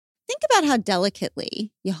think about how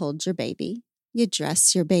delicately you hold your baby, you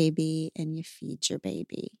dress your baby, and you feed your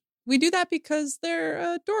baby. We do that because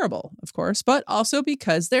they're adorable, of course, but also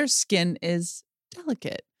because their skin is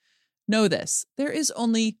delicate. Know this, there is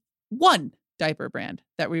only one diaper brand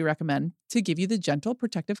that we recommend to give you the gentle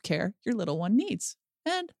protective care your little one needs.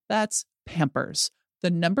 And that's Pampers,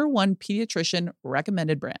 the #1 pediatrician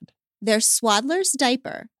recommended brand. Their Swaddler's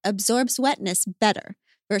diaper absorbs wetness better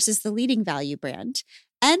versus the leading value brand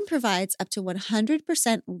and provides up to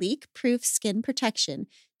 100% leak-proof skin protection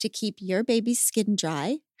to keep your baby's skin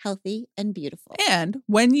dry, healthy, and beautiful. And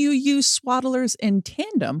when you use Swaddlers in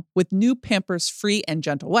tandem with new Pampers Free and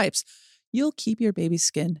Gentle wipes, you'll keep your baby's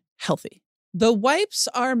skin healthy. The wipes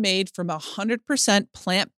are made from 100%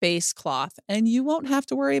 plant-based cloth, and you won't have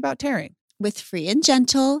to worry about tearing. With Free and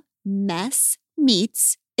Gentle, mess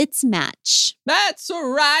meets its match. That's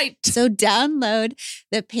right. So download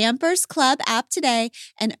the Pampers Club app today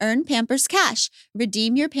and earn Pampers Cash.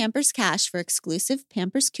 Redeem your Pampers Cash for exclusive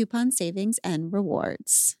Pampers coupon savings and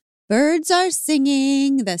rewards. Birds are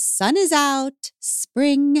singing, the sun is out,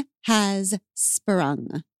 spring has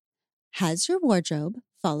sprung. Has your wardrobe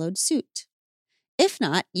followed suit? If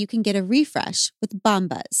not, you can get a refresh with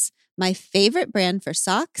Bombas, my favorite brand for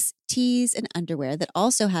socks, tees, and underwear that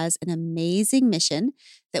also has an amazing mission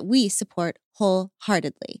that we support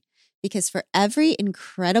wholeheartedly. Because for every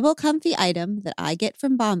incredible comfy item that I get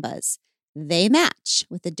from Bombas, they match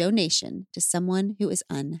with a donation to someone who is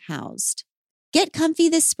unhoused. Get comfy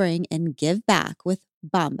this spring and give back with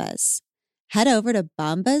Bombas. Head over to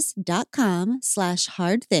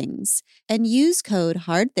bombas.com/hardthings and use code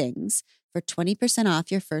HARDTHINGS for 20% off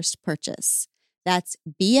your first purchase. That's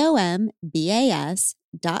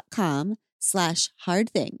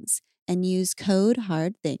bombas.com/hardthings and use code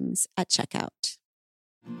HARDTHINGS at checkout.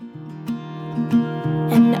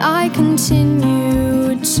 And I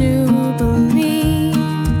continue to believe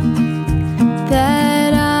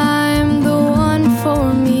that I'm the one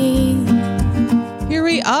for me. Here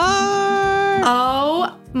we are.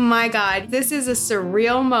 Oh my God, this is a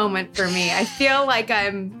surreal moment for me. I feel like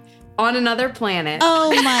I'm on another planet.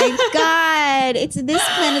 Oh my God. It's this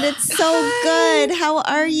planet. It's so good. How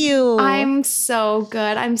are you? I'm so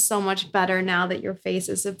good. I'm so much better now that your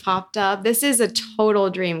faces have popped up. This is a total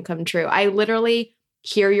dream come true. I literally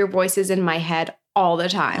hear your voices in my head all the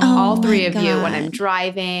time. Oh all three of my you God. when I'm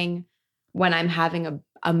driving, when I'm having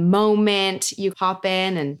a moment, you pop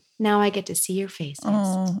in and now I get to see your faces.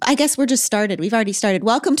 Oh, I guess we're just started. We've already started.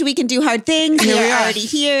 Welcome to We Can Do Hard Things. Here We we are are. already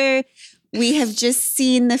here. We have just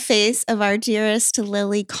seen the face of our dearest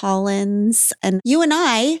Lily Collins. And you and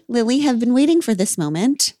I, Lily, have been waiting for this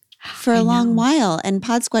moment for a long while. And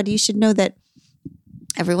Pod Squad, you should know that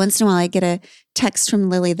every once in a while I get a text from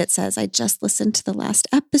Lily that says, I just listened to the last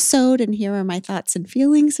episode and here are my thoughts and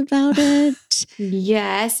feelings about it.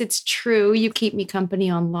 Yes, it's true. You keep me company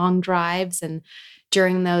on long drives and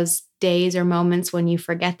during those days or moments when you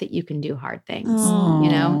forget that you can do hard things, Oh. you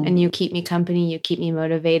know, and you keep me company, you keep me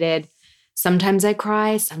motivated. Sometimes I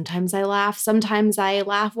cry, sometimes I laugh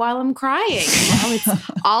while I'm crying. You know, it's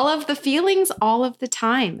all of the feelings all of the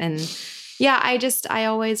time. And yeah, I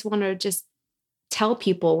always want to just tell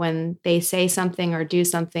people when they say something or do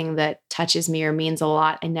something that touches me or means a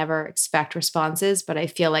lot. I never expect responses, but I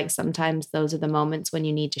feel like sometimes those are the moments when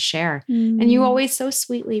you need to share. And you always so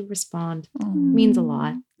sweetly respond. Means a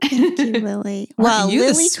lot. Thank you, Lily. Aren't you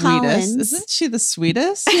Lily the sweetest? Collins. Isn't she the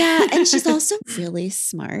sweetest? Yeah, and she's also really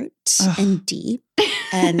smart and deep.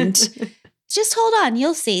 And just hold on,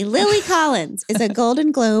 you'll see. Lily Collins is a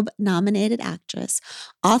Golden Globe nominated actress,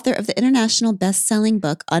 author of the international best-selling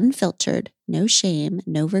book Unfiltered, No Shame,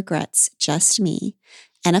 No Regrets, Just Me,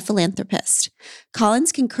 and a philanthropist.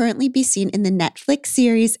 Collins can currently be seen in the Netflix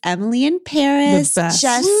series Emily in Paris. The best.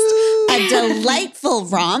 Just a delightful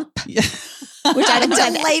romp. Yeah. Which I've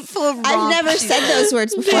Delightful I've never said those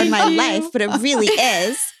words before in my life, but it really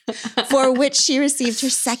is. For which she received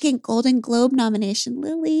her second Golden Globe nomination.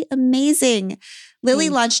 Lily, amazing. Lily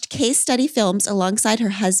launched Case Study Films alongside her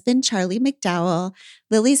husband, Charlie McDowell.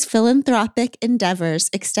 Lily's philanthropic endeavors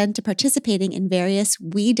extend to participating in various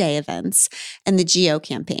We Day events and the GEO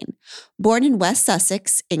campaign. Born in West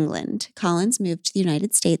Sussex, England, Collins moved to the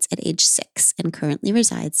United States at age 6 and currently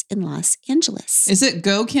resides in Los Angeles. Is it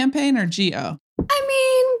Go Campaign or G-O? I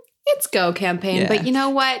mean, it's Go Campaign, Yeah. but you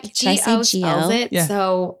know what? Should I say G-O G-O? spells it, Yeah.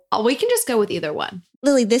 so we can just go with either one.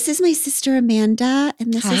 Lily, this is my sister Amanda,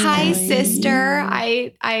 and this is Hi, Lily. sister.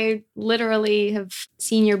 I literally have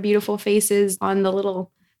seen your beautiful faces on the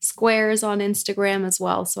little squares on Instagram as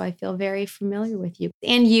well, so I feel very familiar with you.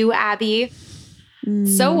 And you, Abby.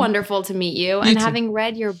 So wonderful to meet you. You And too. having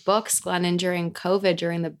read your books, Glennon, during COVID,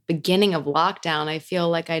 during the beginning of lockdown, I feel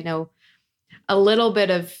like I know a little bit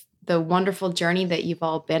of the wonderful journey that you've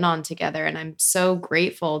all been on together. And I'm so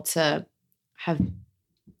grateful to have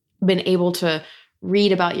been able to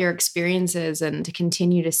read about your experiences and to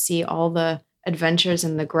continue to see all the adventures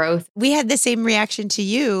and the growth. We had the same reaction to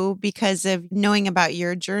you because of knowing about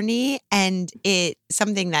your journey, and it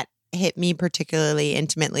something that hit me particularly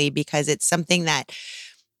intimately because it's something that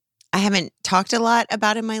I haven't talked a lot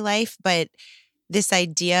about in my life, but this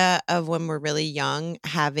idea of when we're really young,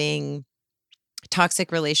 having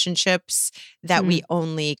toxic relationships that we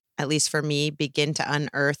only, at least for me, begin to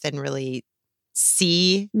unearth and really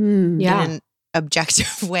see in an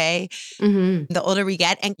objective way the older we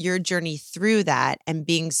get. And your journey through that and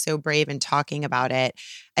being so brave and talking about it,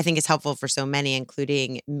 I think is helpful for so many,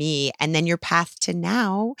 including me. And then your path to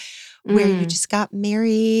now where you just got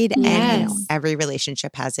married and you know, every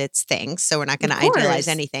relationship has its things. So we're not going to idealize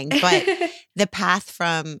anything, but the path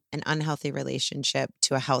from an unhealthy relationship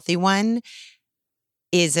to a healthy one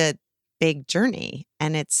is a big journey,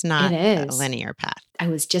 and it's not a linear path. I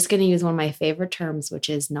was just going to use one of my favorite terms, which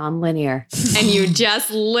is nonlinear. And you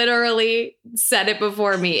just literally said it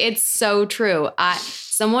before me. It's so true.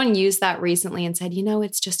 Someone used that recently and said, you know,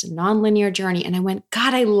 it's just a nonlinear journey. And I went,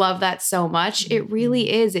 God, I love that so much. It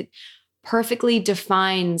really is. It perfectly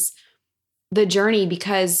defines the journey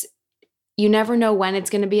because you never know when it's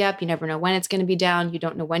going to be up. You never know when it's going to be down. You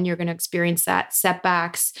don't know when you're going to experience that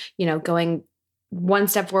setbacks, you know, going one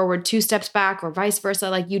step forward, two steps back, or vice versa.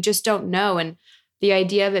 Like you just don't know. And the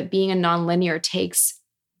idea of it being a nonlinear takes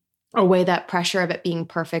away that pressure of it being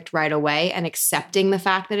perfect right away, and accepting the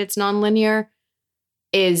fact that it's nonlinear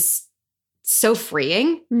is so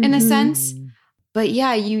freeing in a sense. But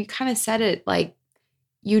yeah, you kind of said it, like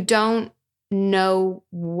you don't know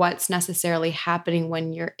what's necessarily happening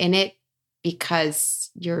when you're in it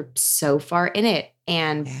because you're so far in it.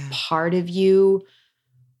 And part of you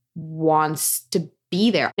wants to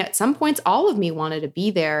be there. At some points, all of me wanted to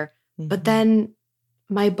be there, but then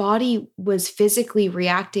my body was physically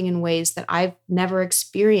reacting in ways that I've never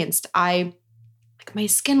experienced. Like my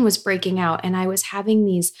skin was breaking out and I was having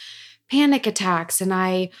these panic attacks and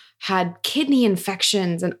I had kidney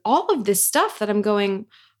infections and all of this stuff that I'm going,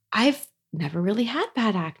 I've never really had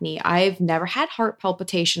bad acne. I've never had heart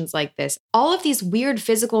palpitations like this. All of these weird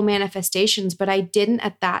physical manifestations, but I didn't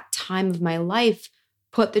at that time of my life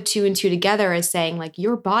put the two and two together as saying like,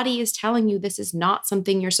 your body is telling you this is not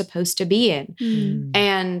something you're supposed to be in.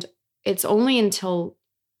 And it's only until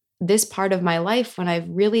this part of my life when I've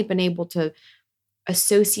really been able to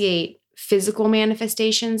associate physical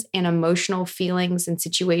manifestations and emotional feelings and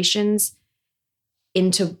situations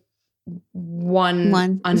into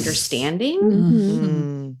one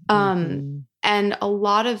understanding. And a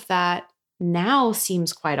lot of that now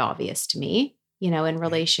seems quite obvious to me, you know, in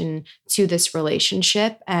relation to this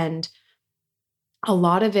relationship. And a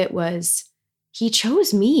lot of it was, he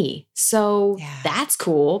chose me. So that's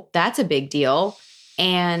cool. That's a big deal.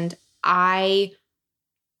 And I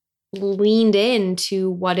leaned into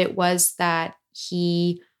what it was that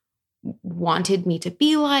he wanted me to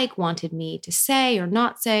be like, wanted me to say or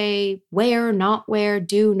not say, wear, not wear,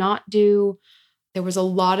 do, not do. There was a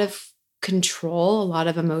lot of control, a lot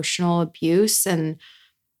of emotional abuse. And,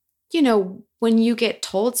 you know, when you get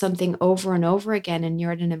told something over and over again and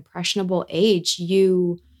you're at an impressionable age,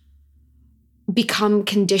 you become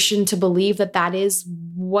conditioned to believe that that is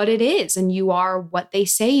what it is and you are what they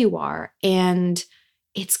say you are. And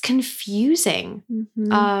it's confusing.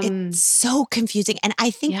 It's so confusing. And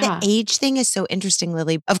I think the age thing is so interesting,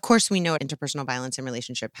 Lily. Of course, we know interpersonal violence in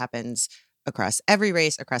relationship happens across every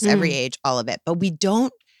race, across every age, all of it. But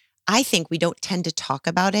I think we don't tend to talk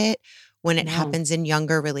about it when it happens in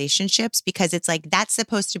younger relationships because it's like, that's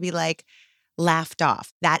supposed to be like laughed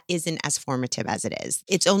off. That isn't as formative as it is.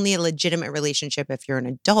 It's only a legitimate relationship if you're an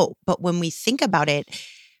adult. But when we think about it,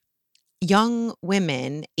 young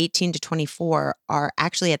women, 18 to 24, are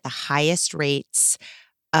actually at the highest rates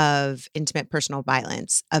of intimate personal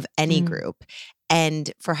violence of any group.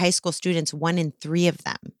 And for high school students, 1 in 3 of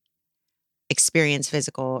them experience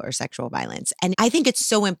physical or sexual violence. And I think it's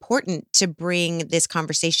so important to bring this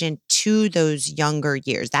conversation to those younger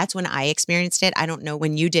years. That's when I experienced it. I don't know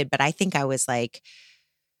when you did, but I think I was like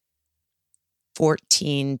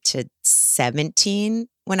 14 to 17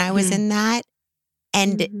 when I was in that.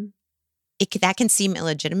 And that can seem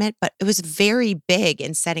illegitimate, but it was very big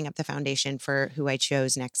in setting up the foundation for who I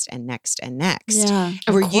chose next and next and next. Yeah,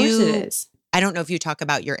 of course it is. I don't know if you talk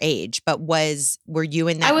about your age, but were you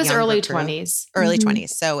in that? I was younger early crew? 20s. Early 20s.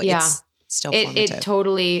 So still formative. It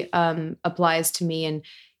totally applies to me. And,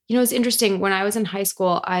 you know, it's interesting. When I was in high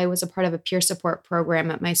school, I was a part of a peer support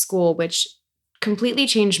program at my school, which completely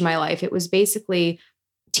changed my life. It was basically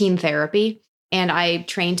teen therapy. And I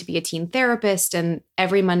trained to be a teen therapist. And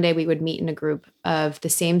every Monday we would meet in a group of the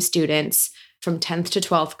same students from 10th to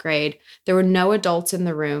 12th grade. There were no adults in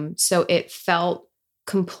the room. So it felt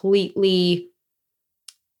completely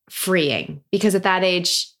freeing, because at that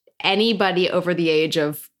age, anybody over the age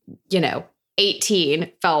of,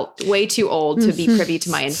 18 felt way too old to be privy to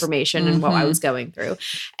my information and what I was going through.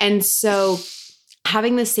 And so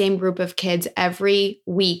having the same group of kids every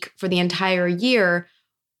week for the entire year,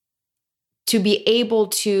 to be able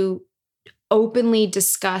to openly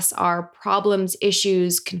discuss our problems,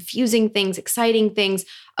 issues, confusing things, exciting things.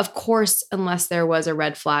 Of course, unless there was a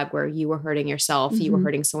red flag where you were hurting yourself, you were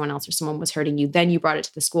hurting someone else, or someone was hurting you, then you brought it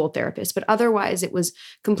to the school therapist. But otherwise, it was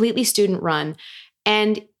completely student run.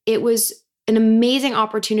 And it was an amazing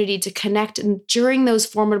opportunity to connect during those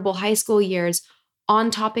formidable high school years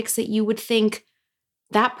on topics that you would think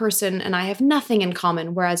that person and I have nothing in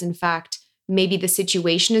common, whereas in fact, maybe the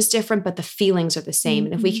situation is different, but the feelings are the same.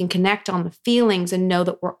 And if we can connect on the feelings and know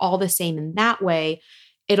that we're all the same in that way,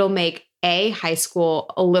 it'll make high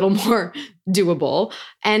school a little more doable.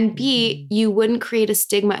 And B, you wouldn't create a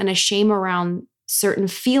stigma and a shame around certain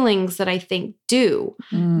feelings that I think do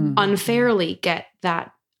unfairly get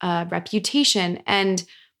that reputation. And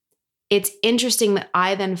it's interesting that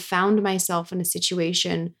I then found myself in a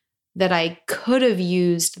situation that I could have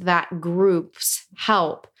used that group's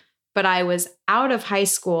help. But I was out of high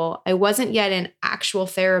school. I wasn't yet in actual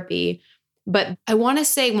therapy. But I want to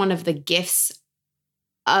say one of the gifts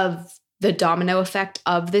of the domino effect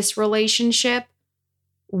of this relationship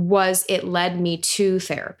was it led me to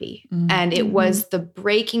therapy. And it was the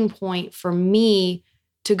breaking point for me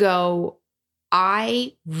to go,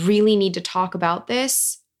 I really need to talk about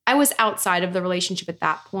this. I was outside of the relationship at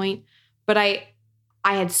that point, but I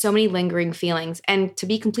had so many lingering feelings. And to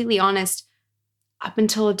be completely honest, up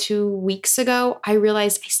until 2 weeks ago, I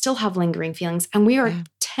realized I still have lingering feelings, and we are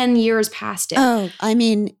 10 years past it. Oh, I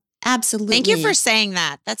mean, absolutely. Thank you for saying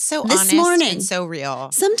that. That's so honest and so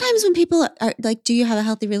real. Sometimes when people are like, do you have a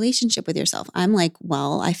healthy relationship with yourself? I'm like,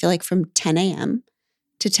 well, I feel like from 10 a.m.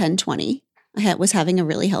 to 10:20, I was having a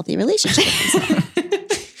really healthy relationship with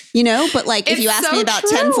myself. But like if you ask me about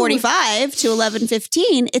 10:45 to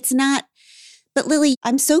 11:15, it's not. But Lily,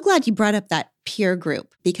 I'm so glad you brought up that peer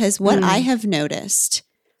group, because what I have noticed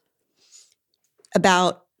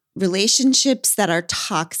about relationships that are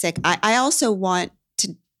toxic, I also want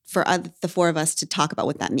for the four of us to talk about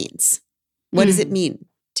what that means. What does it mean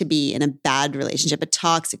to be in a bad relationship, a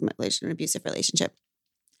toxic relationship, an abusive relationship?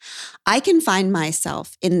 I can find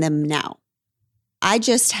myself in them now. I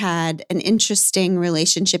just had an interesting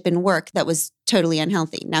relationship in work that was totally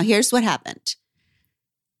unhealthy. Now, here's what happened.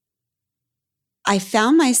 I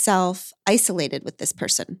found myself isolated with this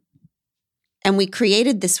person. And we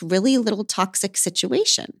created this really little toxic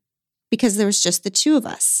situation because there was just the two of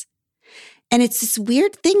us. And it's this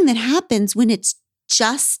weird thing that happens when it's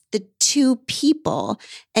just the two people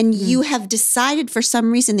and you have decided for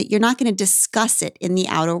some reason that you're not going to discuss it in the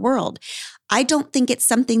outer world. I don't think it's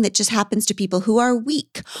something that just happens to people who are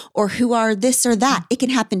weak or who are this or that. It can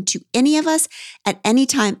happen to any of us at any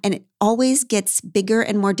time, and it always gets bigger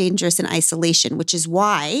and more dangerous in isolation, which is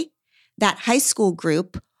why that high school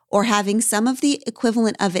group, or having some of the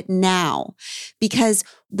equivalent of it now, because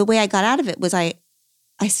the way I got out of it was I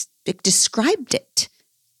described it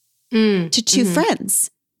to two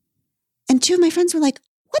friends. And two of my friends were like,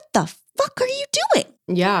 what the fuck are you doing?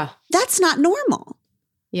 Yeah. That's not normal.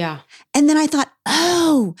 Yeah. And then I thought,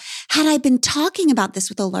 oh, had I been talking about this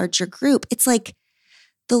with a larger group, it's like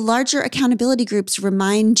the larger accountability groups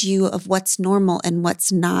remind you of what's normal and what's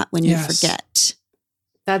not when you forget.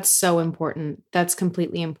 That's so important. That's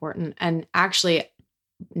completely important. And actually,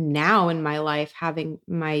 now in my life, having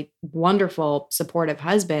my wonderful, supportive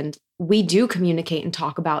husband, we do communicate and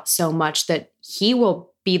talk about so much that he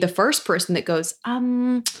will be the first person that goes,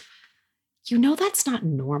 that's not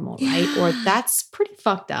normal, right? Yeah. Or that's pretty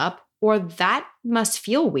fucked up, or that must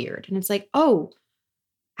feel weird. And it's like, oh,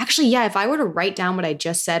 actually, yeah, if I were to write down what I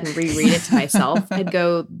just said and reread it to myself, I'd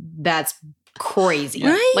go, that's crazy.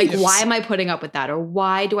 Right. Like, why am I putting up with that? Or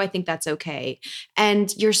why do I think that's okay?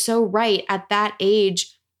 And you're so right. At that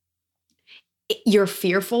age, you're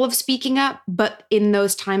fearful of speaking up, but in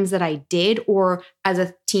those times that I did, or as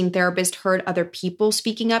a teen therapist, heard other people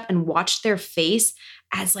speaking up and watched their face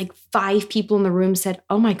as like 5 people in the room said,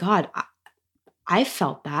 oh my God, I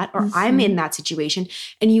felt that, or I'm in that situation.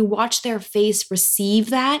 And you watch their face receive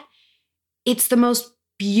that. It's the most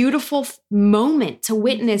beautiful moment to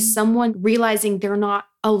witness someone realizing they're not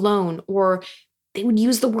alone, or they would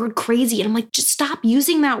use the word crazy. And I'm like, just stop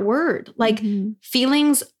using that word. Like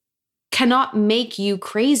feelings cannot make you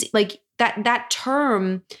crazy. Like that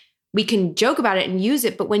term, we can joke about it and use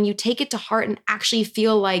it, but when you take it to heart and actually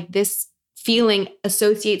feel like this feeling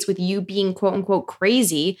associates with you being quote unquote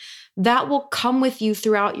crazy, that will come with you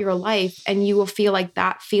throughout your life, and you will feel like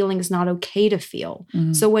that feeling is not okay to feel.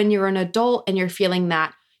 So when you're an adult and you're feeling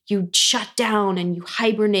that, you shut down and you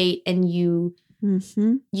hibernate and you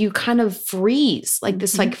kind of freeze, like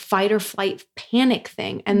this like fight or flight panic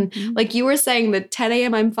thing. And like you were saying, that 10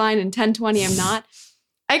 a.m. I'm fine and 10:20 I'm not.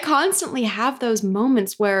 I constantly have those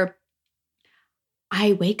moments where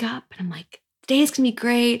I wake up and I'm like, today's gonna be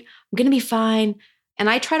great. I'm gonna be fine. And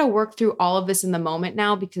I try to work through all of this in the moment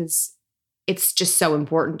now, because it's just so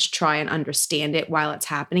important to try and understand it while it's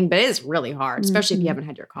happening. But it is really hard, especially if you haven't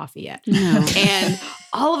had your coffee yet. No. And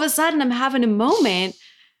all of a sudden I'm having a moment,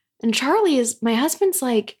 and my husband's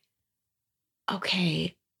like,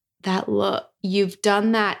 okay, that look, you've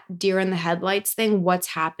done that deer in the headlights thing. What's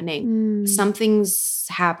happening? Something's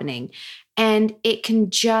happening. And it can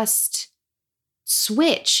just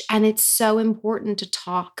switch. And it's so important to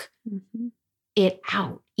talk it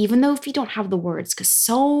out, even though if you don't have the words, because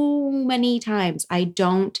so many times I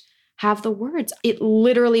don't have the words, it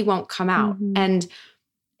literally won't come out. And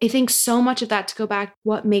I think so much of that, to go back,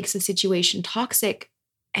 what makes a situation toxic.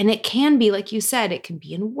 And it can be, like you said, it can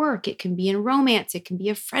be in work, it can be in romance, it can be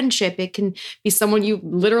a friendship, it can be someone you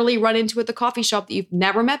literally run into at the coffee shop that you've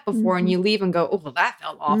never met before, and you leave and go, oh, well, that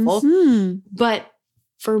felt awful. But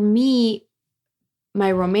for me, my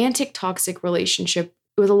romantic toxic relationship,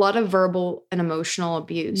 it was a lot of verbal and emotional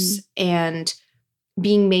abuse and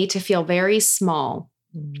being made to feel very small.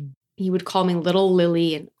 He would call me Little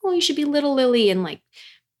Lily, and, oh, you should be Little Lily. And like,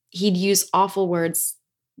 he'd use awful words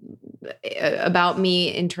about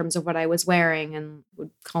me in terms of what I was wearing, and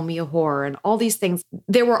would call me a whore and all these things.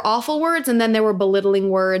 There were awful words, and then there were belittling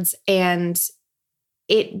words, and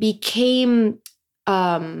it became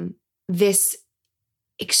this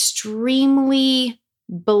extremely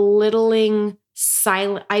belittling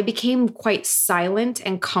silent. I became quite silent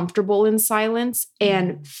and comfortable in silence,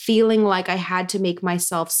 and feeling like I had to make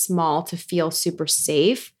myself small to feel super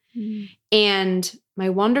safe. And my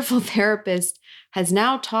wonderful therapist has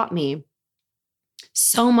now taught me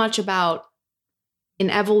so much about, in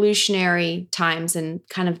evolutionary times and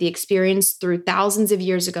kind of the experience through thousands of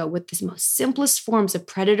years ago, with the most simplest forms of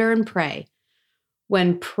predator and prey.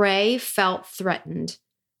 When prey felt threatened,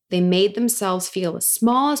 they made themselves feel as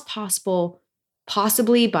small as possible,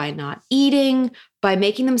 possibly by not eating, by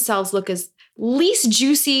making themselves look as least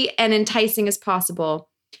juicy and enticing as possible.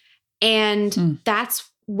 And that's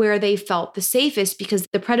where they felt the safest, because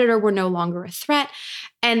the predator were no longer a threat.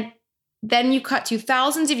 And then you cut to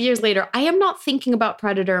thousands of years later, I am not thinking about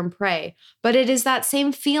predator and prey, but it is that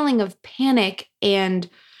same feeling of panic and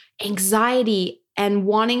anxiety and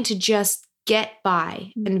wanting to just get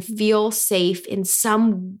by and feel safe in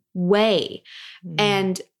some way.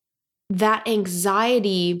 And that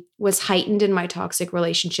anxiety was heightened in my toxic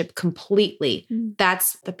relationship completely.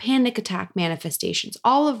 That's the panic attack manifestations,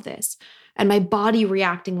 all of this. And my body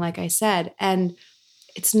reacting, like I said. And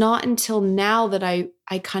it's not until now that I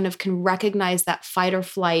kind of can recognize that fight or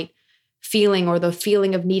flight feeling, or the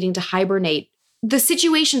feeling of needing to hibernate. The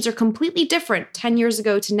situations are completely different 10 years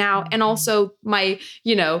ago to now. And also my,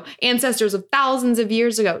 ancestors of thousands of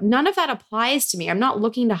years ago. None of that applies to me. I'm not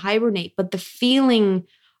looking to hibernate, but the feeling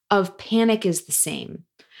of panic is the same.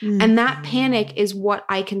 And that panic is what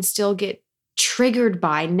I can still get triggered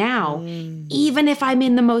by now. Even if I'm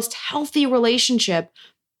in the most healthy relationship,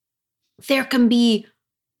 there can be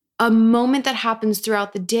a moment that happens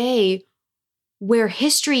throughout the day where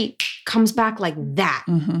history comes back like that.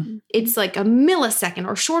 It's like a millisecond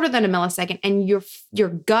or shorter than a millisecond, and your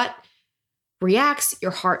gut reacts,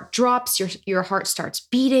 your heart drops, your heart starts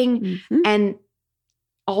beating, and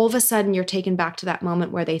all of a sudden you're taken back to that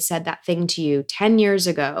moment where they said that thing to you 10 years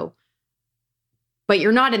ago. But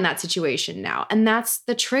you're not in that situation now. And that's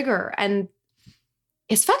the trigger. And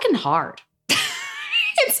it's fucking hard.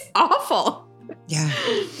 It's awful. Yeah,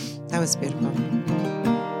 that was beautiful.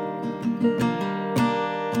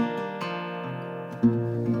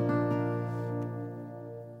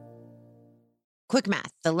 Quick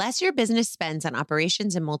math. The less your business spends on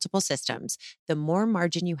operations and multiple systems, the more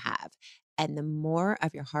margin you have, and the more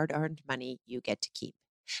of your hard-earned money you get to keep.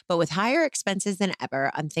 But with higher expenses than ever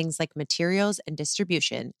on things like materials and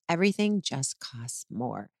distribution, everything just costs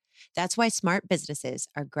more. That's why smart businesses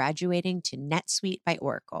are graduating to NetSuite by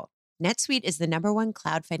Oracle. NetSuite is the #1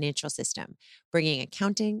 cloud financial system, bringing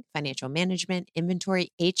accounting, financial management,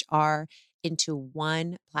 inventory, HR into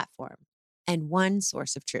one platform and one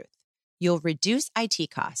source of truth. You'll reduce IT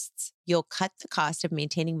costs, you'll cut the cost of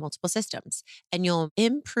maintaining multiple systems, and you'll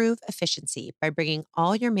improve efficiency by bringing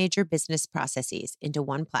all your major business processes into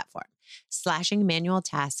one platform, slashing manual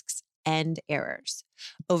tasks and errors.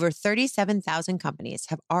 Over 37,000 companies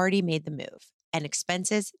have already made the move, and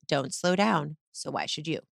expenses don't slow down, so why should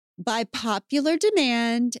you? By popular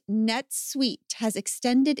demand, NetSuite has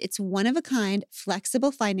extended its one-of-a-kind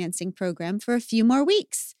flexible financing program for a few more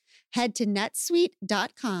weeks. Head to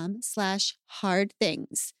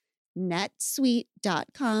netsuite.com/hardthings.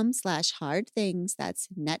 netsuite.com/hardthings. That's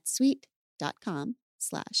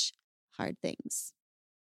netsuite.com/hardthings.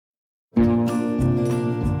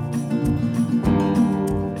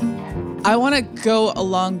 I want to go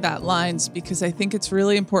along that lines because I think it's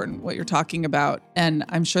really important what you're talking about. And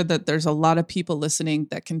I'm sure that there's a lot of people listening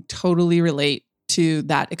that can totally relate to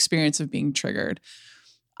that experience of being triggered.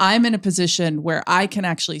 I'm in a position where I can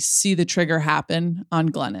actually see the trigger happen on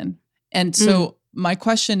Glennon. And so my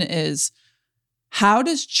question is, how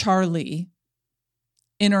does Charlie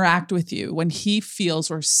interact with you when he feels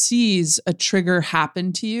or sees a trigger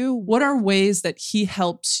happen to you? What are ways that he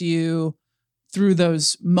helps you through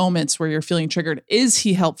those moments where you're feeling triggered? Is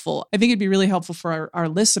he helpful? I think it'd be really helpful for our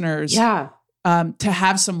listeners to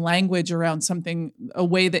have some language around something, a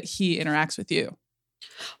way that he interacts with you.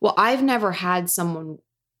 Well, I've never had someone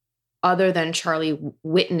other than Charlie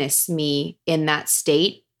witness me in that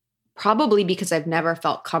state, probably because I've never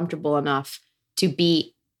felt comfortable enough to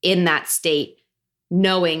be in that state,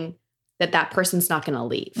 knowing that that person's not going to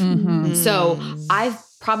leave. Mm-hmm. So I've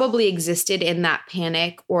probably existed in that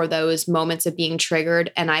panic or those moments of being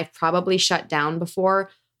triggered, and I've probably shut down before,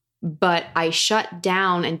 but I shut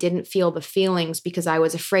down and didn't feel the feelings because I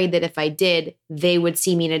was afraid that if I did, they would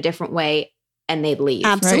see me in a different way and they'd leave.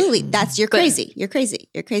 Absolutely. Right? That's, you're crazy. You're crazy.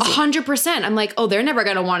 You're crazy. 100%. I'm like, oh, they're never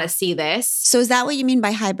going to want to see this. So is that what you mean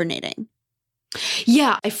by hibernating?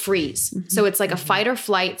 Yeah, I freeze. So it's like a fight or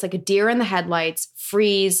flight. It's like a deer in the headlights,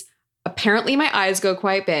 freeze. Apparently my eyes go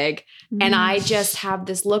quite big. And I just have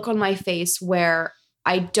this look on my face where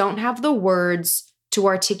I don't have the words to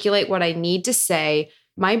articulate what I need to say.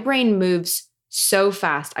 My brain moves so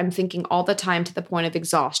fast. I'm thinking all the time to the point of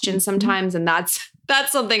exhaustion sometimes. And that's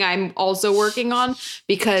something I'm also working on,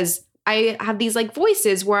 because I have these like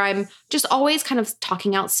voices where I'm just always kind of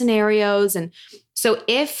talking out scenarios. And so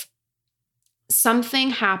if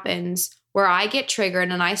something happens where I get triggered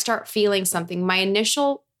and I start feeling something, my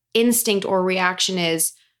initial instinct or reaction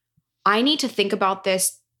is, I need to think about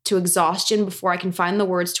this to exhaustion before I can find the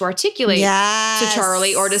words to articulate to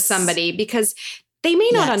Charlie or to somebody, because they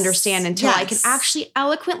may not understand until I can actually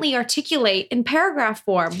eloquently articulate in paragraph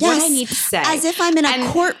form what I need to say. As if I'm in a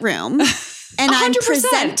courtroom and I'm 100%.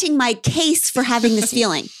 presenting my case for having this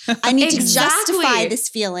feeling. I need to justify this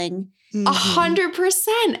feeling.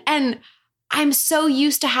 100%. And I'm so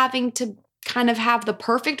used to having to kind of have the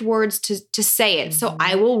perfect words to say it. So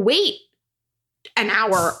I will wait an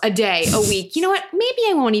hour, a day, a week. You know what? Maybe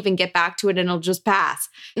I won't even get back to it and it'll just pass.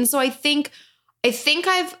 And so I think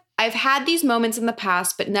I've had these moments in the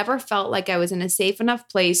past, but never felt like I was in a safe enough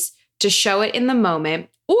place to show it in the moment,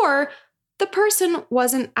 or the person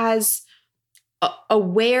wasn't as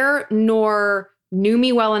aware nor knew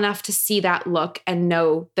me well enough to see that look and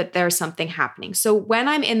know that there's something happening. So when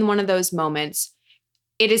I'm in one of those moments,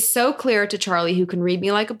 it is so clear to Charlie, who can read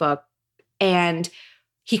me like a book, and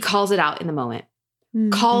he calls it out in the moment.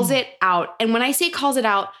 Calls it out. And when I say calls it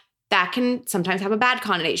out, that can sometimes have a bad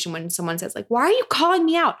connotation when someone says like, why are you calling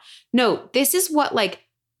me out? No, this is what like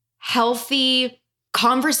healthy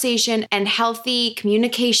conversation and healthy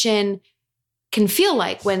communication can feel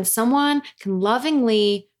like, when someone can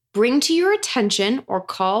lovingly bring to your attention or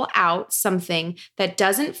call out something that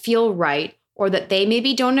doesn't feel right, or that they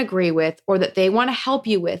maybe don't agree with, or that they want to help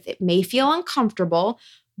you with. It may feel uncomfortable,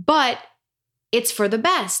 but it's for the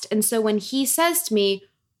best. And so when he says to me,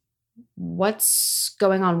 what's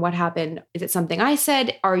going on? What happened? Is it something I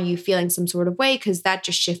said? Are you feeling some sort of way? Because that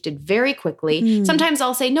just shifted very quickly. Sometimes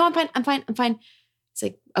I'll say, no, I'm fine. It's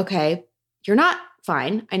like, okay, you're not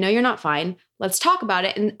fine. I know you're not fine. Let's talk about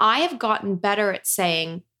it. And I have gotten better at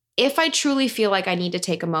saying, if I truly feel like I need to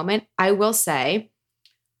take a moment, I will say,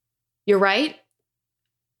 you're right.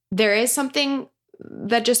 There is something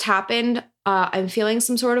that just happened. I'm feeling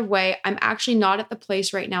some sort of way. I'm actually not at the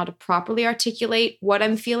place right now to properly articulate what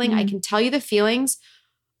I'm feeling. I can tell you the feelings.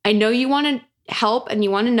 I know you want to help and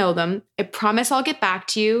you want to know them, I promise I'll get back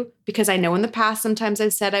to you, because I know in the past sometimes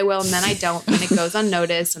I've said I will and then I don't, and it goes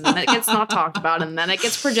unnoticed, and then it gets not talked about, and then it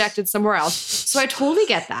gets projected somewhere else. So I totally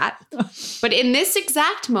get that. But in this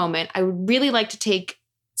exact moment, I would really like to take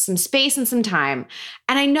some space and some time.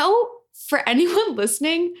 And I know for anyone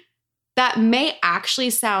listening, that may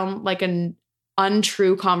actually sound like an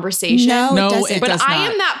untrue conversation. No, it doesn't. it But does I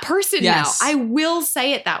not. am that person Yes. now. I will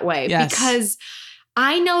say it that way Yes. because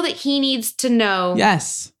I know that he needs to know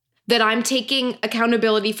Yes. that I'm taking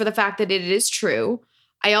accountability for the fact that it is true.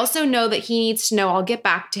 I also know that he needs to know I'll get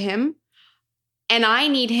back to him. And I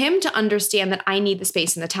need him to understand that I need the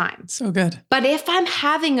space and the time. So good. But if I'm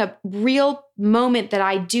having a real moment that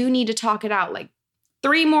I do need to talk it out, like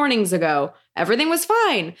 3 mornings ago, everything was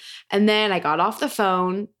fine. And then I got off the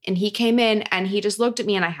phone and he came in and he just looked at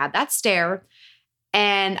me and I had that stare.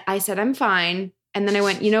 And I said, I'm fine. And then I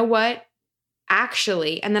went, you know what?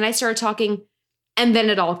 Actually. And then I started talking and then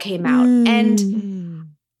it all came out. And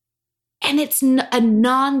it's a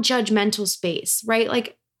non-judgmental space, right?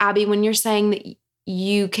 Like, Abby, when you're saying that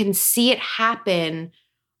you can see it happen,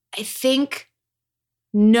 I think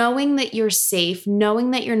knowing that you're safe,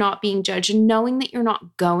 knowing that you're not being judged, and knowing that you're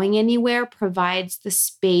not going anywhere provides the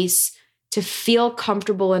space to feel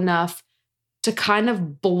comfortable enough to kind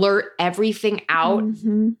of blurt everything out.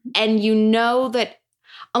 And you know that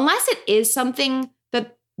unless it is something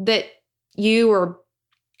that you or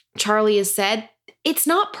Charlie has said, it's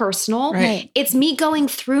not personal. Right. It's me going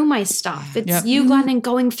through my stuff. It's Yep. you, Glenn, and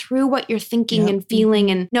going through what you're thinking Yep. and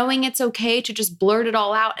feeling and knowing it's okay to just blurt it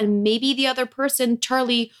all out. And maybe the other person,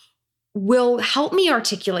 Charlie, will help me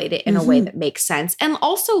articulate it in a way that makes sense. And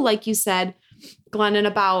also, like you said, Glennon,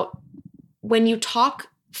 about when you talk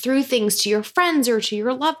through things to your friends or to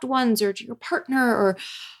your loved ones or to your partner or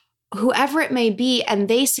whoever it may be, and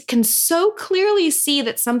they can so clearly see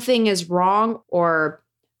that something is wrong or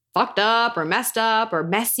fucked up or messed up or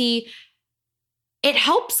messy, it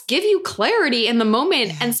helps give you clarity in the moment.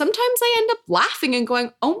 Yeah. And sometimes I end up laughing and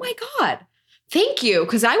going, oh my God, thank you.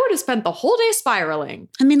 Because I would have spent the whole day spiraling.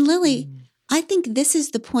 I mean, Lily, I think this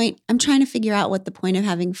is the point. I'm trying to figure out what the point of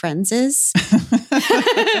having friends is. No,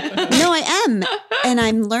 I am. And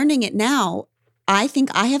I'm learning it now. I think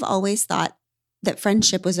I have always thought that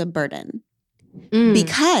friendship was a burden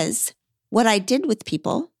because what I did with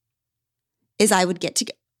people is I would get to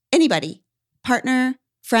anybody, partner,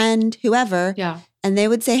 friend, whoever, Yeah. and they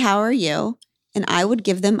would say, how are you? And I would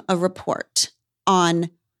give them a report on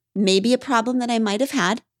maybe a problem that I might have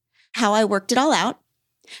had, how I worked it all out,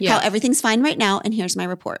 Yeah. how everything's fine right now, and here's my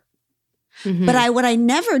report. Mhm. But what I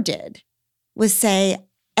never did was say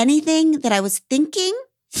anything that I was thinking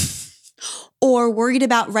or worried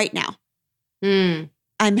about right now. Mm.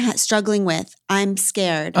 I'm struggling with. I'm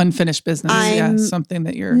scared. Unfinished business. I'm something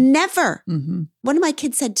that you're. Never. Mhm. One of my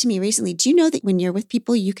kids said to me recently, do you know that when you're with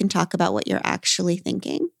people, you can talk about what you're actually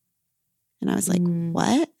thinking? And I was like,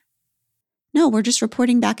 what? No, we're just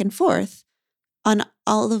reporting back and forth on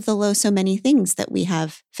all of the so many things that we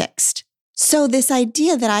have fixed. So this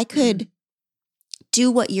idea that I could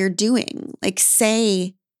do what you're doing, like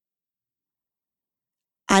say,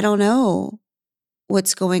 I don't know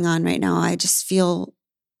what's going on right now. I just feel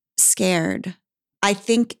scared. I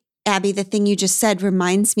think, Abby, the thing you just said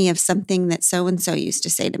reminds me of something that so-and-so used to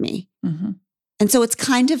say to me. Mhm. And so it's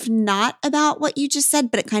kind of not about what you just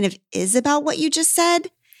said, but it kind of is about what you just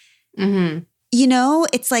said. Mhm. You know,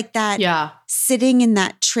 it's like that Yeah. sitting in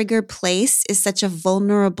that trigger place is such a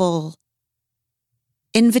vulnerable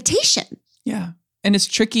invitation. Yeah. And it's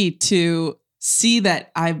tricky to see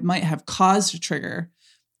that I might have caused a trigger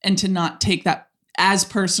and to not take that as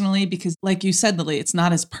personally, because like you said, Lily, it's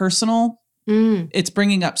not as personal. Mm. It's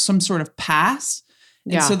bringing up some sort of past.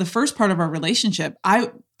 And Yeah. so the first part of our relationship,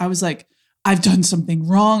 I was like, I've done something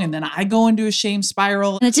wrong. And then I go into a shame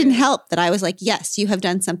spiral. And it didn't help that I was like, yes, you have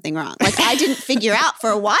done something wrong. Like I didn't figure out for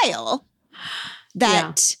a while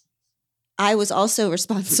that I was also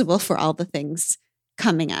responsible for all the things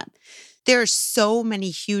coming up. There are so many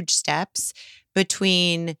huge steps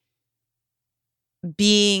between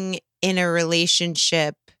being in a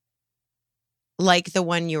relationship like the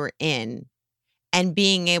one you're in and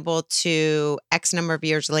being able to X number of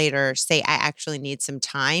years later say, I actually need some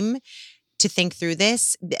time to think through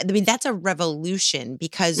this. I mean, that's a revolution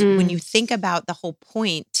because when you think about the whole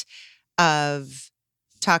point of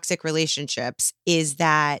toxic relationships is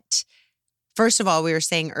that, first of all, we were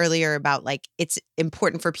saying earlier about like, it's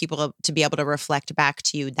important for people to be able to reflect back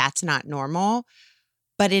to you. That's not normal.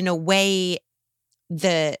 But in a way,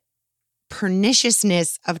 the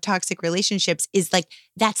perniciousness of toxic relationships is like,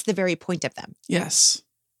 that's the very point of them. Yes.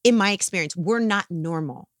 In my experience, we're not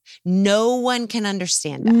normal. No one can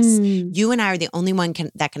understand us. Mm. You and I are the only one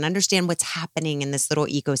that can understand what's happening in this little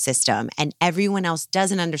ecosystem, and everyone else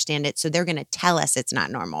doesn't understand it. So they're going to tell us it's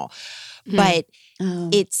not normal. But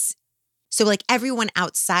it's so like everyone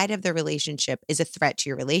outside of the relationship is a threat to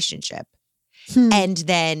your relationship. And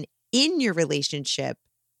then in your relationship,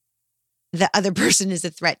 the other person is a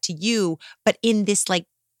threat to you, but in this like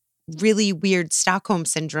really weird Stockholm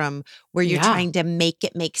syndrome where you're trying to make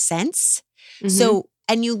it make sense. So,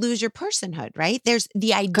 and you lose your personhood, right? There's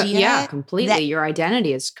the idea. Yeah, completely. Your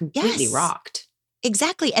identity is completely rocked.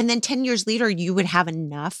 Exactly. And then 10 years later, you would have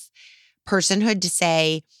enough personhood to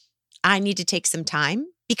say, I need to take some time,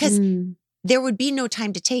 because there would be no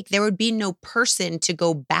time to take. There would be no person to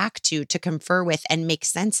go back to confer with and make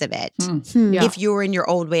sense of it if you were in your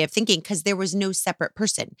old way of thinking, because there was no separate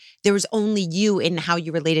person. There was only you in how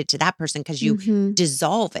you related to that person because you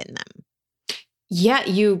dissolve in them. Yeah,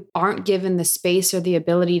 you aren't given the space or the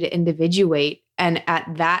ability to individuate. And at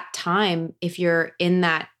that time, if you're in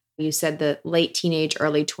that, you said the late teenage,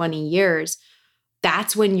 early 20 years,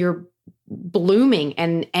 that's when you're blooming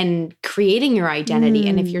and creating your identity.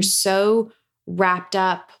 And if you're so wrapped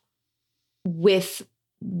up with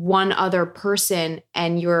one other person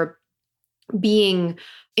and you're being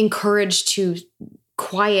encouraged to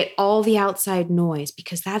quiet all the outside noise,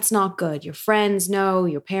 because that's not good. Your friends know,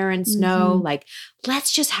 your parents know, like,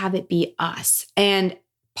 let's just have it be us. And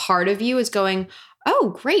part of you is going,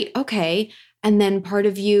 oh, great. Okay. And then part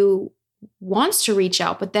of you wants to reach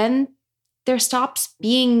out, but then there stops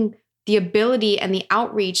being the ability and the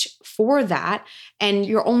outreach for that. And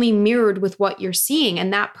you're only mirrored with what you're seeing.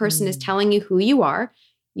 And that person is telling you who you are.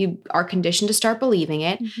 You are conditioned to start believing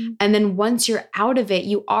it. And then once you're out of it,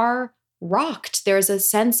 you are rocked. There's a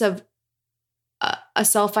sense of a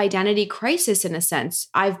self-identity crisis in a sense.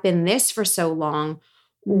 I've been this for so long.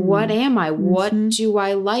 What am I? What do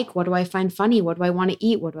I like? What do I find funny? What do I want to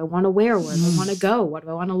eat? What do I want to wear? Where do I want to go? What do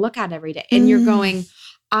I want to look at every day? And you're going,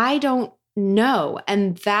 I don't know.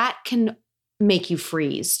 And that can make you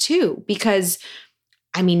freeze too, because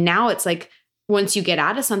I mean, now it's like, once you get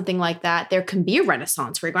out of something like that, there can be a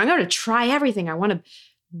renaissance where you're going, I want to try everything. I want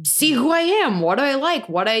to see who I am. What do I like?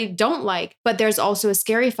 What I don't like. But there's also a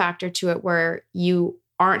scary factor to it where you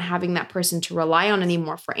aren't having that person to rely on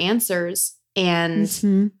anymore for answers.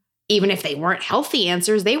 And even if they weren't healthy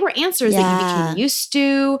answers, they were answers that you became used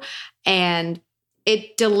to. And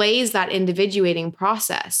it delays that individuating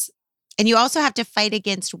process. And you also have to fight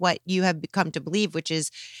against what you have become to believe, which is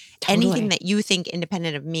anything that you think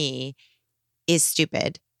independent of me is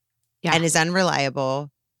stupid and is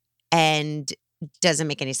unreliable and doesn't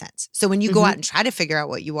make any sense. So when you go out and try to figure out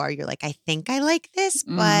what you are, you're like, I think I like this,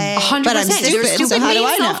 but 100%. I'm stupid. There's So how do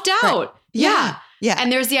I know? self-doubt. Right. Yeah. Yeah.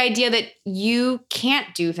 And there's the idea that you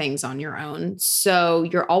can't do things on your own. So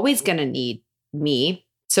you're always going to need me.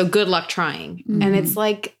 So good luck trying. And it's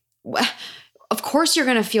like, of course you're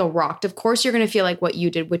going to feel rocked. Of course you're going to feel like what you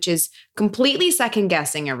did, which is completely second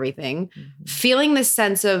guessing everything, feeling this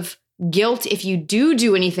sense of guilt if you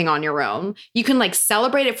do anything on your own. You can like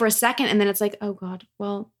celebrate it for a second and then it's like, oh God,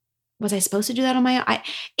 well, was I supposed to do that on my own?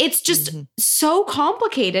 It's just so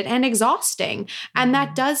complicated and exhausting. And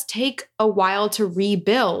that does take a while to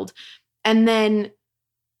rebuild. And then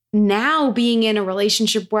now being in a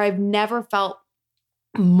relationship where I've never felt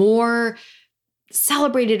more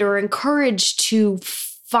celebrated or encouraged to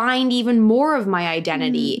find even more of my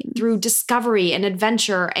identity through discovery and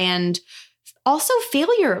adventure and also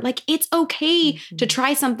failure. Like it's okay to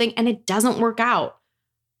try something and it doesn't work out.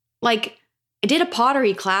 Like I did a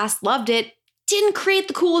pottery class, loved it, didn't create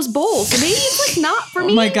the coolest bowl. So maybe it's like not for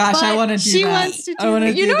me. Oh my gosh, I want to do she that. wants to do I want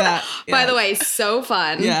to that. do that. By the way, so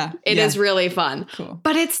fun. Yeah. It is really fun. Cool.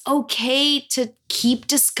 But it's okay to keep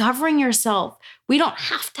discovering yourself. We don't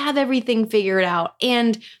have to have everything figured out.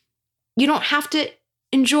 And you don't have to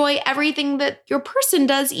enjoy everything that your person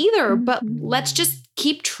does either. But let's just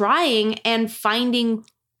keep trying and finding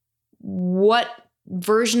what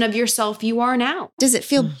version of yourself you are now. Does it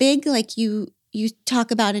feel big, like you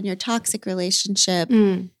talk about in your toxic relationship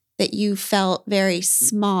that you felt very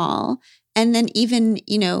small? And then even,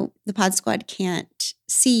 the Pod Squad can't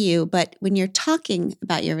see you, but when you're talking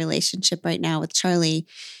about your relationship right now with Charlie,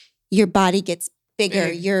 your body gets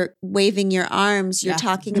bigger. You're waving your arms. You're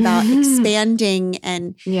talking about expanding,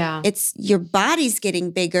 and it's your body's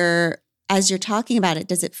getting bigger as you're talking about it.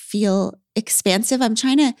 Does it feel expansive? I'm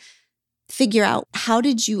trying to figure out, how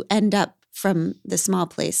did you end up from the small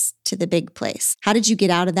place to the big place? How did you get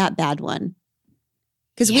out of that bad one?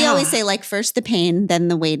 Because we always say, like, first the pain, then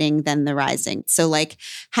the waiting, then the rising. So like,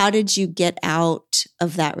 how did you get out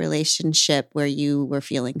of that relationship where you were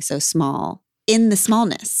feeling so small? in the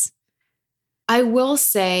smallness. I will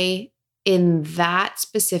say in that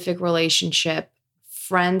specific relationship,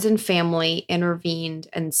 friends and family intervened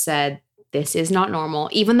and said, this is not normal.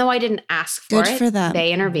 Even though I didn't ask for Good it, for them.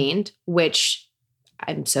 they intervened, which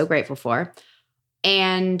I'm so grateful for.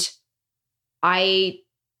 And I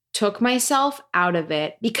took myself out of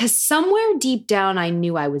it because somewhere deep down, I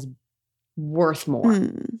knew I was worth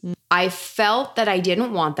more. I felt that I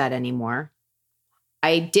didn't want that anymore.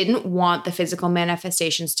 I didn't want the physical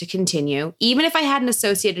manifestations to continue. Even if I hadn't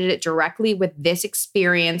associated it directly with this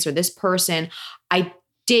experience or this person, I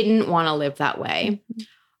didn't want to live that way.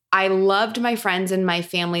 I loved my friends and my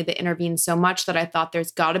family that intervened so much that I thought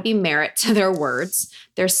there's got to be merit to their words.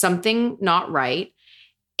 There's something not right.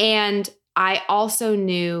 And I also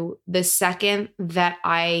knew the second that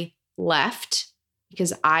I left,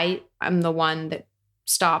 because I'm the one that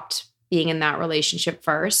stopped being in that relationship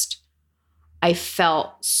first, I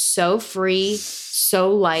felt so free,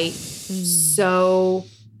 so light, so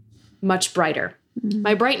much brighter.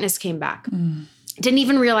 My brightness came back. Didn't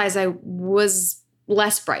even realize I was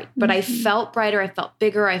less bright, but I felt brighter. I felt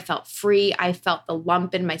bigger. I felt free. I felt the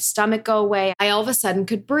lump in my stomach go away. I all of a sudden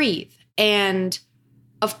could breathe. And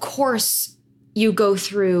of course, you go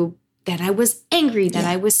through, then I was angry, then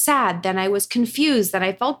I was sad, then I was confused, then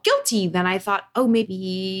I felt guilty, then I thought, oh,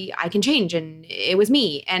 maybe I can change, and it was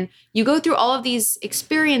me. And you go through all of these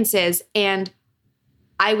experiences, and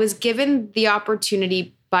I was given the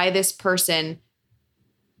opportunity by this person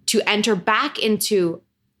to enter back into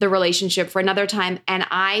the relationship for another time, and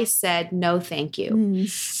I said, no, thank you.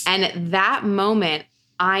 And at that moment,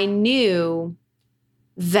 I knew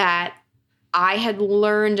that I had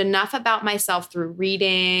learned enough about myself through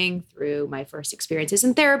reading, through my first experiences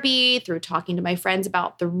in therapy, through talking to my friends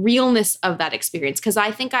about the realness of that experience. Because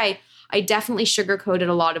I think I definitely sugarcoated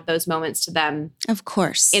a lot of those moments to them. Of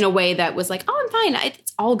course. In a way that was like, oh, I'm fine.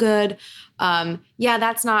 It's all good. Yeah,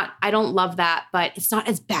 that's not, I don't love that, but it's not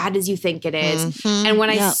as bad as you think it is. And when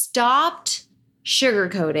I stopped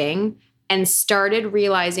sugarcoating and started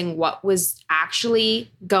realizing what was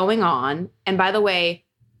actually going on, and by the way,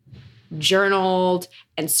 journaled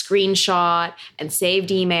and screenshot and saved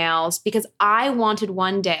emails, because I wanted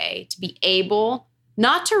one day to be able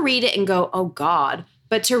not to read it and go, oh God,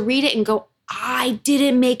 but to read it and go, I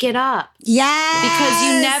didn't make it up. Yes. Because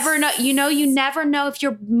you never know, you never know if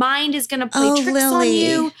your mind is going to play tricks on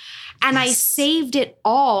you. And I saved it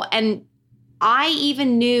all. And I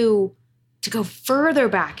even knew, to go further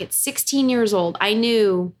back at 16 years old, I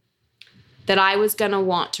knew that I was going to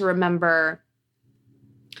want to remember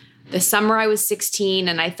the summer I was 16,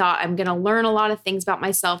 and I thought, I'm going to learn a lot of things about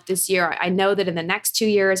myself this year. I know that in the next 2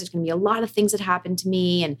 years, there's going to be a lot of things that happen to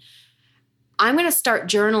me. And I'm going to start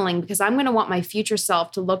journaling because I'm going to want my future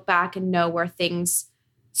self to look back and know where things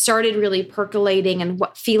started really percolating and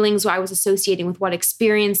what feelings I was associating with what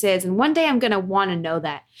experiences. And one day I'm going to want to know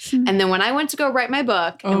that. And then when I went to go write my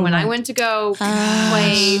book and when I went to go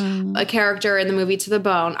play a character in the movie To the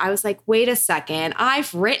Bone, I was like, wait a second,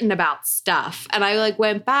 I've written about stuff. And I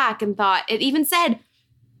went back and thought, it even said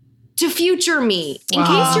to future me, in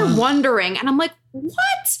case you're wondering. And I'm like,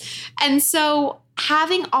 what? And so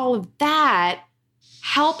having all of that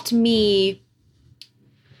helped me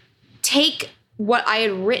take what I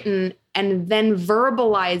had written and then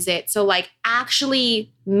verbalize it. So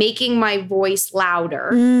actually making my voice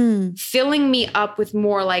louder, filling me up with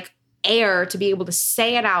more air to be able to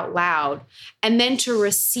say it out loud, and then to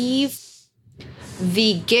receive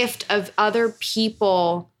the gift of other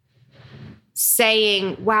people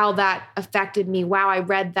saying, wow, that affected me. Wow, I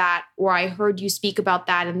read that, or I heard you speak about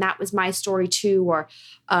that, and that was my story too, or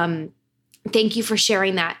thank you for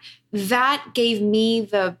sharing that. That gave me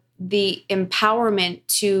the empowerment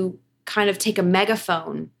to kind of take a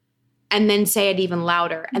megaphone and then say it even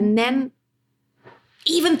louder. And then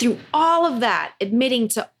even through all of that, admitting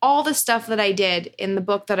to all the stuff that I did in the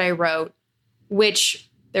book that I wrote,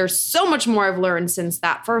 which there's so much more I've learned since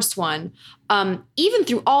that first one. Even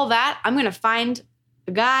through all that, I'm going to find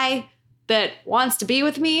a guy that wants to be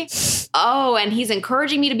with me. Oh, and he's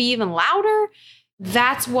encouraging me to be even louder.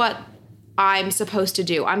 That's what I'm supposed to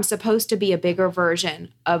do. I'm supposed to be a bigger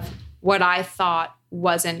version of what I thought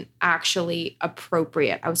wasn't actually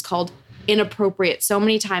appropriate. I was called inappropriate so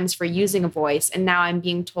many times for using a voice. And now I'm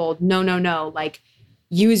being told, no,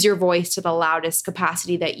 use your voice to the loudest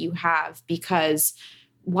capacity that you have, because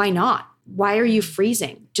why not? Why are you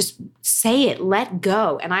freezing? Just say it, let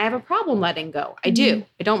go. And I have a problem letting go. I do.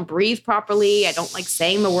 I don't breathe properly. I don't like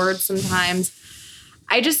saying the words sometimes.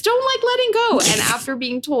 I just don't like letting go. And after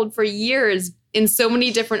being told for years, in so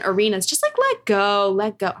many different arenas, just like, let go,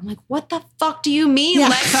 let go. I'm like, what the fuck do you mean? Yeah.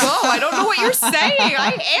 Let go. I don't know what you're saying.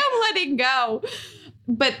 I am letting go.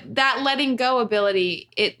 But that letting go ability,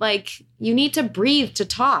 it like, you need to breathe to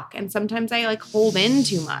talk. And sometimes I like hold in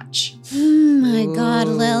too much. Oh my God,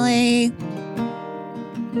 Lily.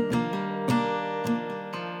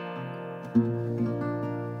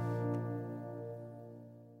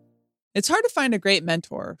 It's hard to find a great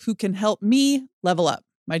mentor who can help me level up.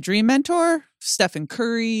 My dream mentor, Stephen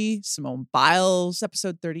Curry, Simone Biles,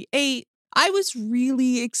 episode 38. I was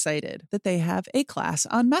really excited that they have a class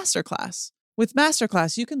on Masterclass. With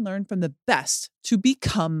Masterclass, you can learn from the best to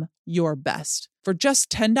become your best. For just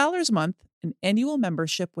 $10 a month, an annual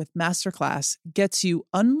membership with Masterclass gets you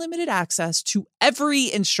unlimited access to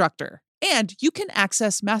every instructor. And you can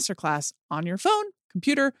access Masterclass on your phone,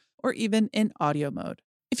 computer, or even in audio mode.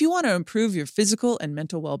 If you want to improve your physical and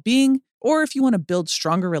mental well-being, or if you want to build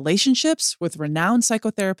stronger relationships with renowned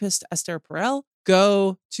psychotherapist Esther Perel,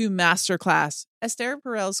 go to Masterclass. Esther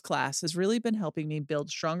Perel's class has really been helping me build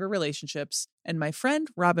stronger relationships, and my friend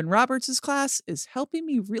Robin Roberts' class is helping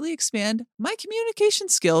me really expand my communication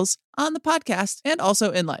skills on the podcast and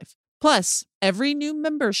also in life. Plus, every new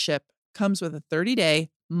membership comes with a 30-day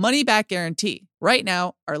money-back guarantee. Right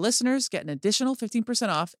now, our listeners get an additional 15%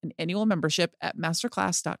 off an annual membership at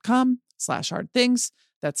masterclass.com/hardthings.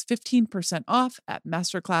 That's 15% off at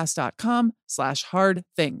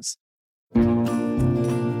masterclass.com/hardthings.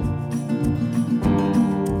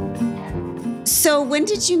 So when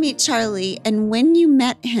did you meet Charlie? And when you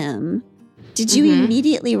met him, did you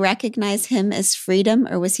immediately recognize him as Freedom,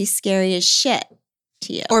 or was he scary as shit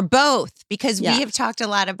to you? Or both, because Yeah. we have talked a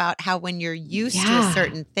lot about how when you're used to a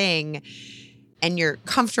certain thing and you're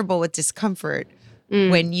comfortable with discomfort,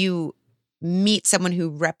 when you meet someone who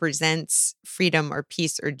represents freedom or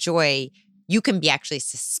peace or joy, you can be actually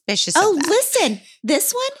suspicious of that. Listen,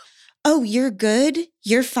 this one, oh, you're good,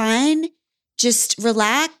 you're fine, just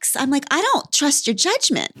relax. I'm like, I don't trust your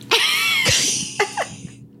judgment.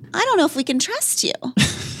 I don't know if we can trust you.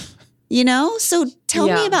 You know? So tell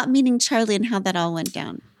me about meeting Charlie and how that all went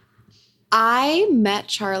down. I met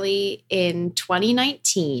Charlie in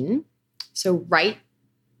 2019, so right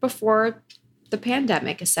before the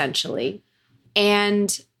pandemic, essentially.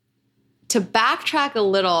 And to backtrack a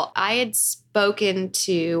little, I had spoken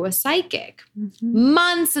to a psychic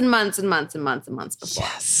months and months and months and months and months before.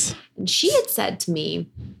 Yes. And she had said to me,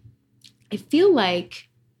 I feel like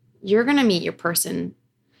you're going to meet your person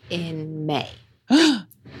in May.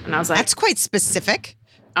 And I was like, That's quite specific.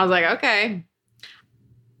 I was like, okay,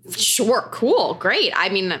 sure, cool, great. I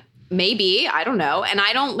mean, maybe, I don't know. And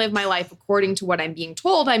I don't live my life according to what I'm being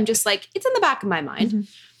told. I'm just like, it's in the back of my mind.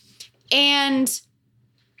 And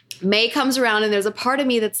May comes around and there's a part of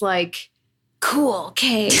me that's like, cool,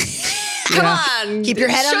 okay, come on. Keep your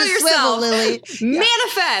head show on a yourself. swivel, Lily.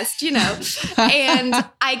 Manifest, you know. And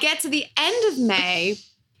I get to the end of May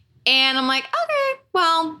and I'm like, okay,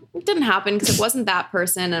 well, it didn't happen because it wasn't that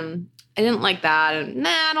person and I didn't like that. And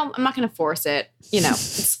I'm not going to force it. You know,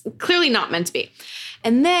 it's clearly not meant to be.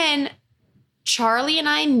 And then Charlie and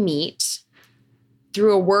I meet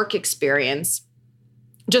through a work experience,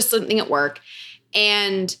 just something at work.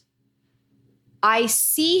 And I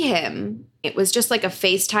see him. It was just like a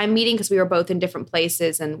FaceTime meeting because we were both in different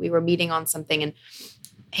places and we were meeting on something. And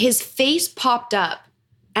his face popped up.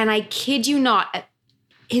 And I kid you not,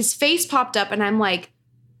 his face popped up and I'm like,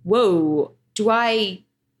 whoa, do I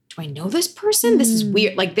know this person? This is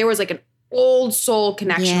weird. Like there was like an old soul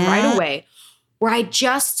connection right away where I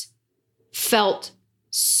just felt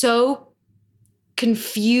so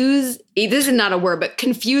confused. This is not a word, but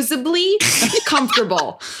confusedly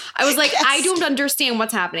comfortable. I was like, I don't understand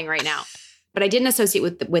what's happening right now. But I didn't associate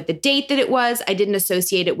with the date that it was. I didn't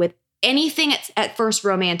associate it with anything at first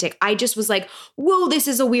romantic. I just was like, whoa, this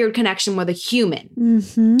is a weird connection with a human.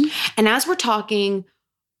 And as we're talking,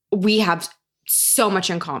 we have so much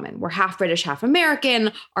in common. We're half British, half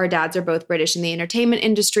American. Our dads are both British in the entertainment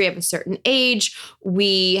industry of a certain age.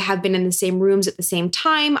 We have been in the same rooms at the same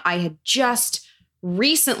time. I had just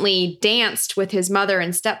recently danced with his mother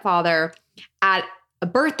and stepfather at a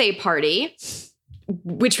birthday party,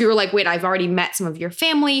 which we were like, wait, I've already met some of your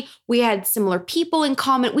family. We had similar people in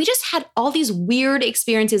common. We just had all these weird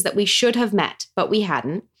experiences that we should have met, but we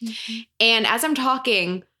hadn't. And as I'm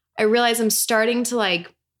talking, I realize I'm starting to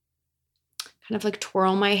like kind of like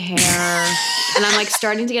twirl my hair and I'm like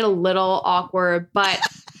starting to get a little awkward, but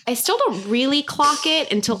I still don't really clock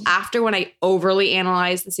it until after when I overly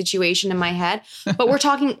analyze the situation in my head. But we're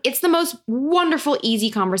talking, it's the most wonderful, easy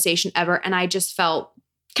conversation ever. And I just felt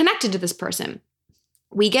connected to this person.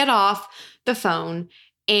 We get off the phone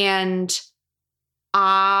and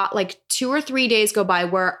like 2 or 3 days go by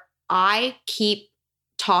where I keep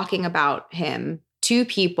talking about him to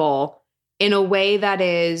people in a way that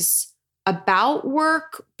is about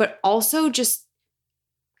work, but also just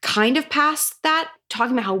kind of past that,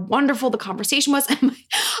 talking about how wonderful the conversation was. And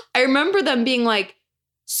I remember them being like,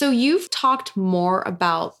 so you've talked more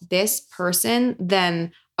about this person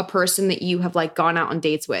than a person that you have like gone out on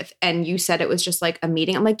dates with. And you said it was just like a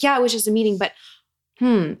meeting. I'm like, yeah, it was just a meeting, but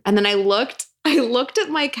And then I looked at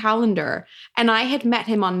my calendar and I had met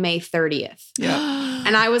him on May 30th. Yeah.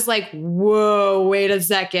 And I was like, whoa, wait a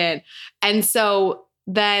second. And so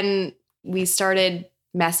then we started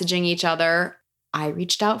messaging each other. I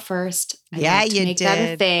reached out first. Yeah, to you make that a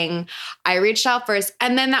did. thing. I reached out first,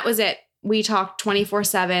 and then that was it. We talked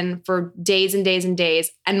 24/7 for days and days and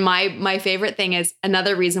days. And my favorite thing is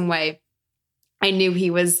another reason why I knew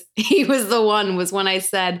he was the one was when I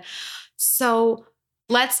said, so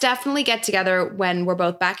let's definitely get together when we're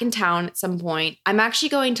both back in town at some point. I'm actually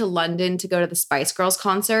going to London to go to the Spice Girls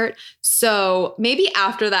concert. So maybe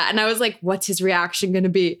after that. And I was like, what's his reaction going to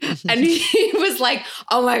be? And he was like,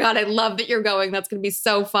 oh my God, I love that you're going. That's going to be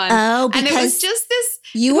so fun. Oh, and it was because just this.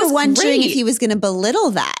 you it were was wondering great. if he was going to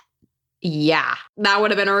belittle that. Yeah, that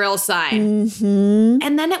would have been a real sign. Mm-hmm.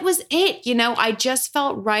 And then it was it. I just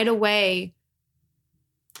felt right away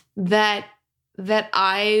that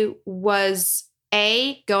I was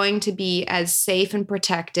going to be as safe and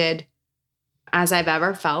protected as I've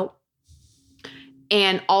ever felt,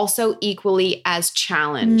 and also equally as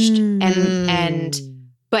challenged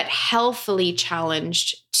but healthily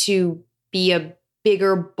challenged to be a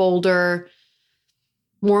bigger, bolder,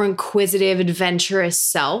 more inquisitive, adventurous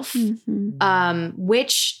self,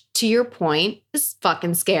 which, to your point, is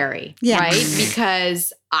fucking scary, right?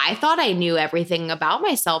 Because I thought I knew everything about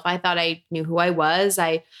myself. I thought I knew who I was.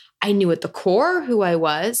 I knew at the core who I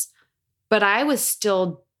was, but I was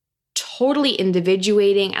still totally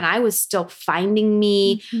individuating and I was still finding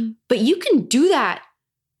me. But you can do that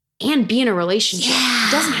and be in a relationship. Yeah.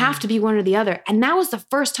 It doesn't have to be one or the other. And that was the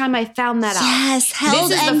first time I found that out. Yes,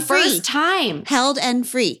 held This is and the free. first time. Held and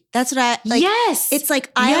free. That's what I like. Yes. It's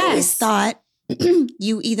like I always Yes. thought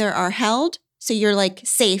you either are held, so you're like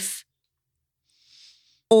safe,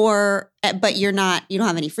 or but you're not. You don't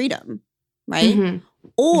have any freedom, right? Mhm.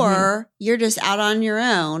 Or you're just out on your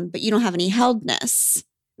own, but you don't have any heldness.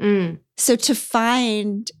 Mm. So to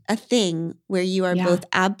find a thing where you are Yeah. both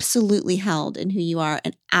absolutely held in who you are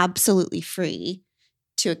and absolutely free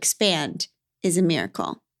to expand is a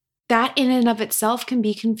miracle. That in and of itself can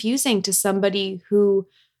be confusing to somebody who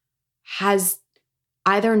has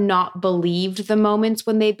either not believed the moments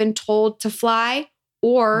when they've been told to fly,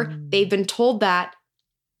 or they've been told that,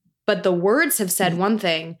 but the words have said one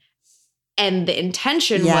thing and the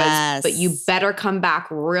intention was, but you better come back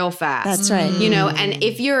real fast. That's right. And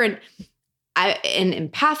if you're an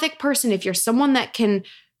empathic person, if you're someone that can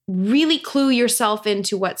really clue yourself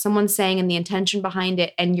into what someone's saying and the intention behind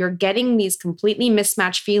it, and you're getting these completely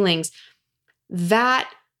mismatched feelings, that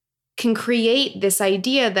can create this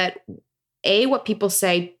idea that what people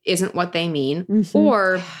say isn't what they mean,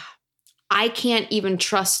 or I can't even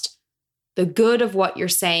trust the good of what you're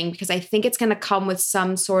saying because I think it's going to come with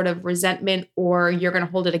some sort of resentment, or you're going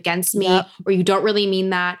to hold it against me, or you don't really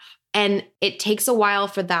mean that. And it takes a while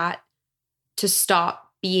for that to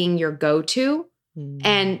stop being your go-to.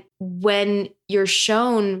 And when you're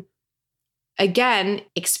shown, again,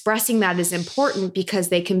 expressing that is important because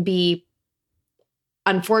they can be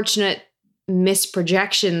unfortunate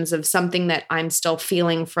misprojections of something that I'm still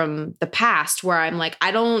feeling from the past, where I'm like,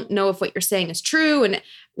 I don't know if what you're saying is true. And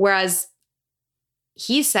whereas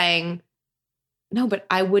he's saying, no, but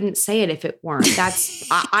I wouldn't say it if it weren't. That's,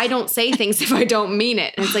 I don't say things if I don't mean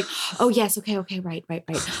it. And it's like, oh yes, okay, right.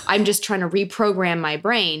 I'm just trying to reprogram my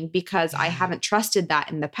brain because I haven't trusted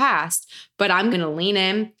that in the past, but I'm going to lean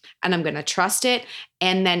in and I'm going to trust it.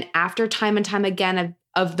 And then after time and time again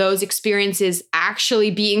of those experiences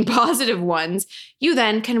actually being positive ones, you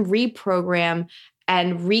then can reprogram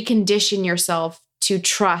and recondition yourself to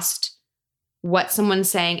trust what someone's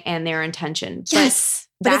saying and their intention. Yes.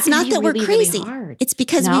 But it's can not be that we're really, crazy. really hard. It's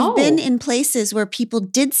because No. we've been in places where people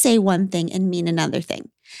did say one thing and mean another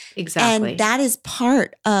thing. Exactly. And that is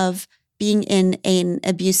part of being in an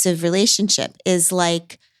abusive relationship, is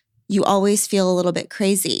like you always feel a little bit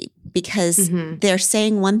crazy because they're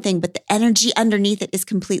saying one thing, but the energy underneath it is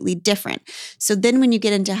completely different. So then when you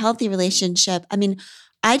get into a healthy relationship, I mean,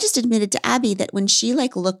 I just admitted to Abby that when she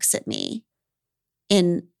like looks at me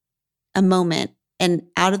in a moment and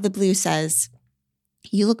out of the blue says,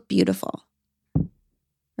 you look beautiful,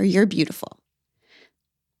 or you're beautiful.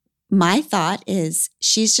 My thought is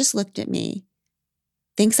she's just looked at me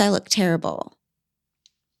thinks I look terrible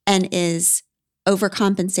and is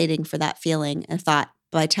overcompensating for that feeling and thought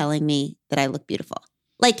by telling me that I look beautiful.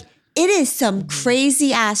 Like, it is some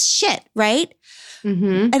crazy ass shit, right?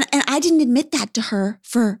 Mm-hmm. And I didn't admit that to her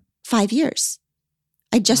for 5 years.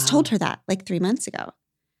 I just Wow. told her that like 3 months ago.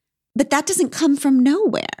 But that doesn't come from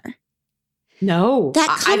nowhere. No,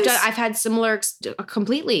 That comes- I've had similar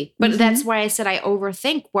completely, but Mhm. that's why I said I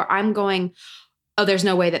overthink, where I'm going, oh, there's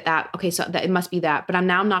no way that, okay, so that it must be that, but I'm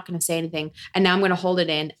not going to say anything. And now I'm going to hold it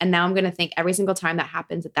in. And now I'm going to think every single time that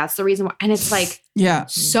happens, that that's the reason why. And it's like Yeah.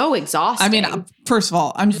 so exhausting. I mean, first of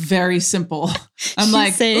all, I'm very simple. I'm She's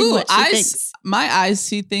like, saying ooh, what she thinks. my eyes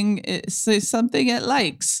say something it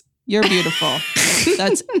likes. You're beautiful.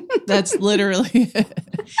 That's literally it.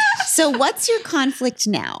 So what's your conflict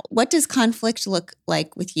now? What does conflict look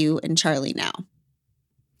like with you and Charlie now?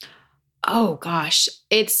 oh gosh,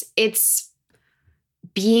 it's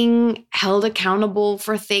being held accountable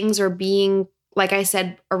for things, or being, like I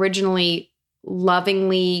said originally,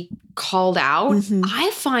 lovingly called out. Mhm.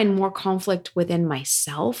 I find more conflict within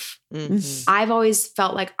myself. Mhm. I've always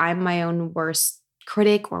felt like I'm my own worst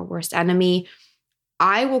critic or worst enemy.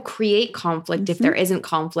 I will create conflict if Mhm. there isn't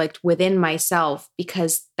conflict within myself,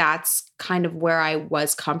 because that's kind of where I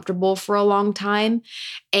was comfortable for a long time.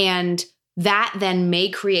 And that then may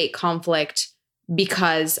create conflict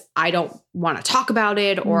because I don't want to talk about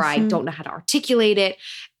it, or I Mhm. don't know how to articulate it.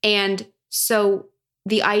 And so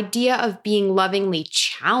the idea of being lovingly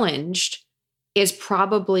challenged is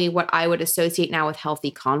probably what I would associate now with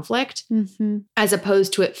healthy conflict, Mm-hmm. as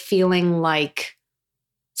opposed to it feeling like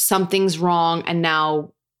something's wrong and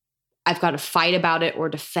now I've got to fight about it or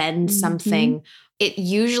defend Mhm. something. It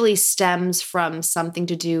usually stems from something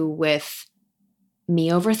to do with me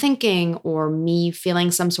overthinking, or me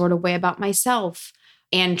feeling some sort of way about myself,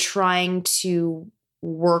 and trying to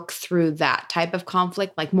work through that type of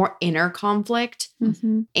conflict, like more inner conflict.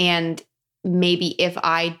 Mm-hmm. And maybe if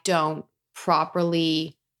I don't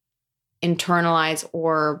properly internalize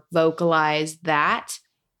or vocalize that,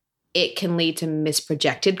 it can lead to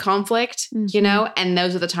misprojected conflict, you Mhm. know? And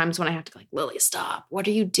those are the times when I have to go like, Lily, stop. What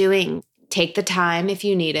are you doing? Take the time if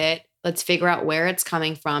you need it. Let's figure out where it's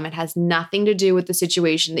coming from. It has nothing to do with the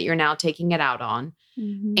situation that you're now taking it out on.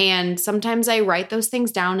 Mm-hmm. And sometimes I write those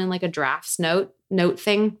things down in like a drafts note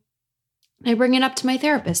thing. I bring it up to my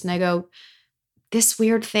therapist and I go, this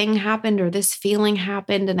weird thing happened, or this feeling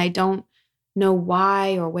happened, and I don't know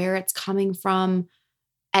why or where it's coming from.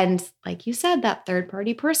 And like you said, that third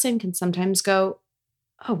party person can sometimes go,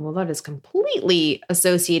 oh, well, that is completely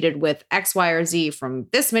associated with X, Y, or Z from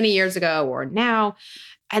this many years ago or now.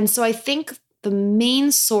 And so I think the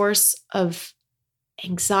main source of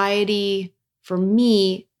anxiety for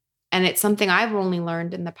me, and it's something I've only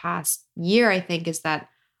learned in the past year, I think, is that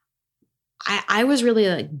I was really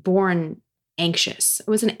like born anxious. I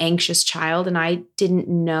was an anxious child, and I didn't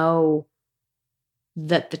know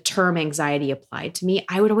that the term anxiety applied to me.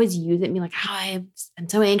 I would always use it and be like, oh, I'm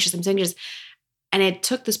so anxious. I'm so anxious. And it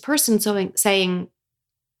took this person saying,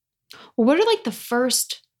 well, what are like the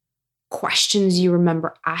first questions you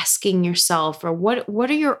remember asking yourself, or what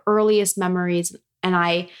are your earliest memories? And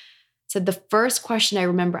I said, the first question I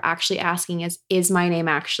remember actually asking is my name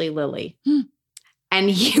actually Lily? And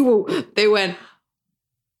they went,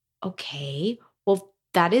 okay, well,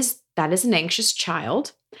 that is an anxious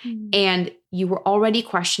child. And you were already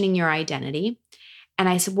questioning your identity. And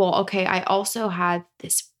I said, well, okay, I also had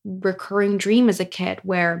this recurring dream as a kid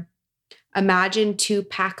where, imagine two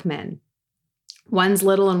Pac-Men. One's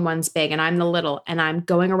little and one's big, and I'm the little, and I'm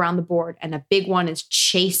going around the board, and a big one is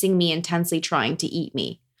chasing me intensely, trying to eat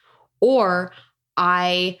me. Or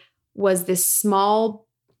I was this small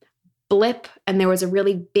blip, and there was a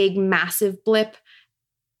really big, massive blip,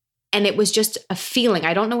 and it was just a feeling.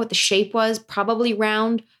 I don't know what the shape was, probably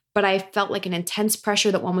round, but I felt like an intense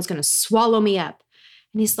pressure that one was going to swallow me up.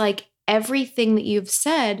 And he's like, everything that you've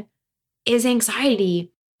said is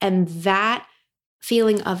anxiety. And that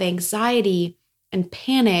feeling of anxiety and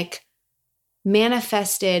panic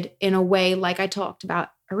manifested in a way like I talked about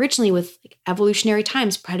originally with like evolutionary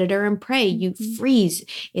times, predator and prey. You freeze,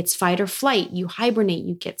 it's fight or flight, you hibernate,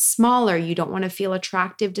 you get smaller, you don't want to feel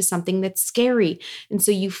attractive to something that's scary. And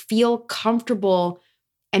so you feel comfortable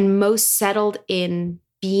and most settled in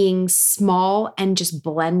being small and just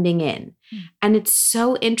blending in. And it's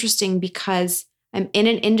so interesting because I'm in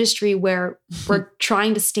an industry where we're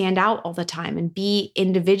trying to stand out all the time and be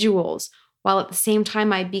individuals, while at the same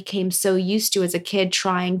time I became so used to, as a kid,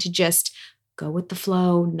 trying to just go with the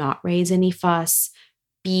flow, not raise any fuss,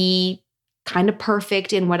 be kind of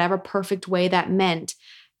perfect in whatever perfect way that meant.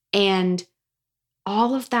 And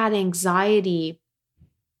all of that anxiety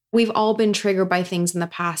We've all been triggered by things in the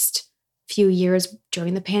past few years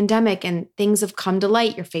during the pandemic, and things have come to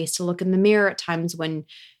light. You're faced to look in the mirror at times when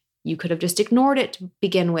you could have just ignored it to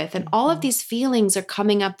begin with. And all of these feelings are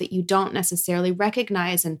coming up that you don't necessarily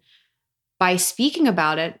recognize. And by speaking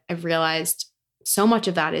about it, I've realized so much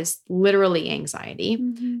of that is literally anxiety.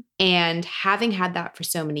 And having had that for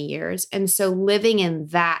so many years. And so living in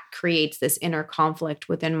that creates this inner conflict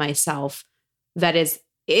within myself that is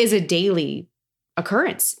a daily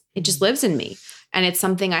occurrence. It just lives in me. And it's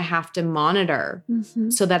something I have to monitor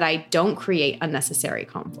so that I don't create unnecessary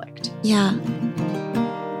conflict. Yeah.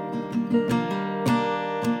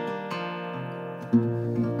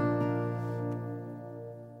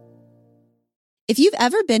 If you've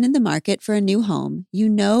ever been in the market for a new home, you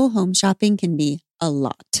know home shopping can be a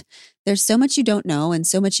lot. There's so much you don't know and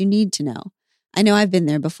so much you need to know. I know I've been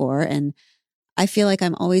there before, and I feel like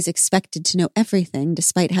I'm always expected to know everything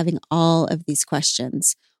despite having all of these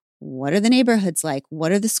questions. What are the neighborhoods like?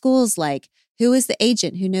 What are the schools like? Who is the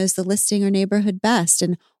agent who knows the listing or neighborhood best?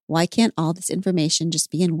 And why can't all this information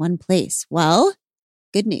just be in one place? Well,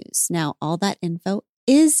 good news. Now all that info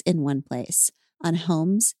is in one place on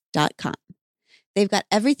Homes.com. They've got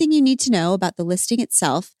everything you need to know about the listing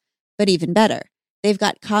itself, but even better, they've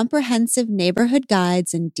got comprehensive neighborhood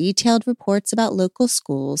guides and detailed reports about local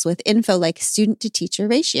schools with info like student-to-teacher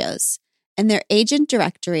ratios. And their agent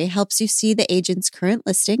directory helps you see the agent's current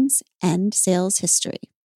listings and sales history.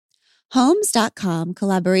 Homes.com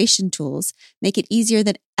collaboration tools make it easier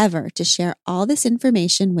than ever to share all this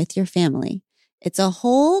information with your family. It's a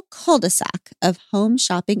whole cul-de-sac of home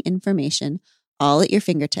shopping information all at your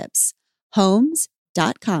fingertips.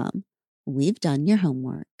 Homes.com. We've done your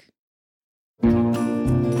homework.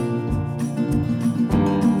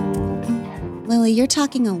 Lily, you're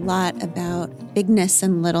talking a lot about bigness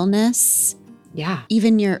and littleness. Yeah.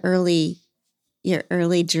 Even your early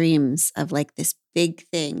dreams of like this big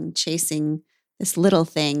thing chasing this little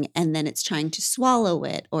thing, and then it's trying to swallow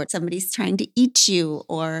it, or somebody's trying to eat you,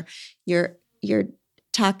 or your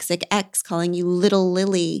toxic ex calling you little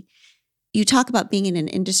Lily. You talk about being in an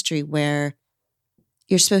industry where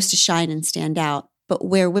you're supposed to shine and stand out, but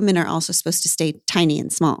where women are also supposed to stay tiny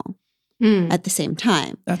and small at the same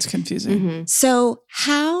time. That's confusing. So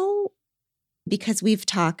how, because we've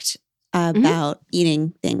talked about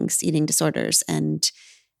eating disorders, and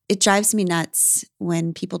it drives me nuts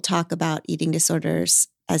when people talk about eating disorders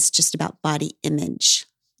as just about body image.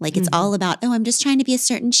 Like it's all about, oh, I'm just trying to be a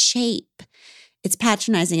certain shape. It's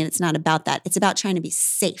patronizing, and it's not about that. It's about trying to be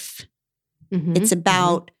safe. It's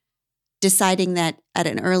about deciding that at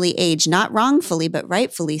an early age, not wrongfully, but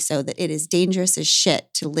rightfully so, that it is dangerous as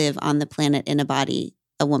shit to live on the planet in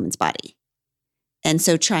a woman's body. And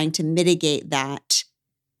so trying to mitigate that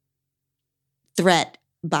threat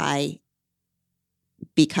by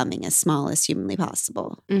becoming as small as humanly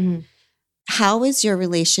possible. How is your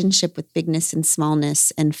relationship with bigness and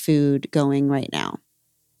smallness and food going right now?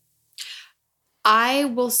 I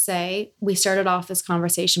will say we started off this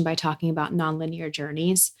conversation by talking about nonlinear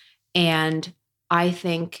journeys. And I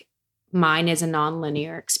think mine is a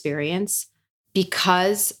nonlinear experience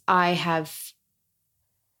because I have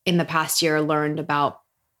in the past year learned about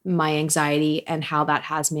my anxiety and how that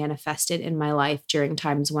has manifested in my life during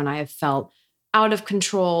times when I have felt out of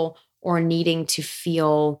control or needing to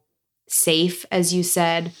feel safe, as you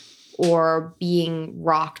said, or being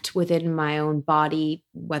rocked within my own body,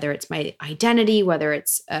 whether it's my identity, whether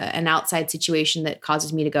it's an outside situation that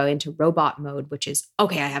causes me to go into robot mode, which is,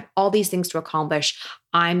 okay, I have all these things to accomplish.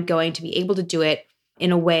 I'm going to be able to do it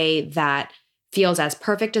in a way that feels as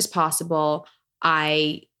perfect as possible.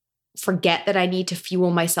 I forget that I need to fuel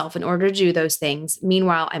myself in order to do those things.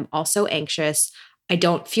 Meanwhile, I'm also anxious. I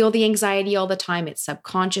don't feel the anxiety all the time. It's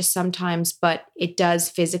subconscious sometimes, but it does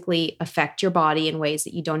physically affect your body in ways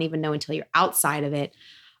that you don't even know until you're outside of it.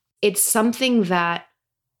 It's something that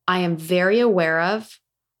I am very aware of.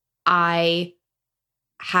 I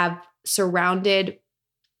have surrounded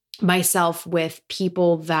myself with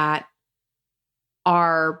people that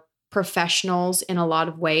are professionals in a lot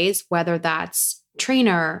of ways, whether that's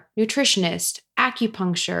trainer, nutritionist,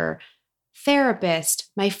 acupuncture, therapist,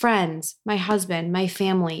 my friends, my husband, my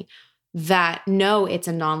family, that know it's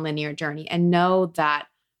a nonlinear journey and know that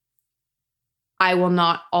I will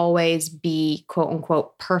not always be quote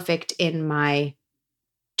unquote perfect in my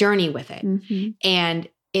journey with it. And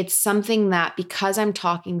it's something that because I'm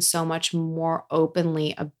talking so much more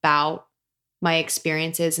openly about my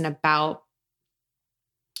experiences and about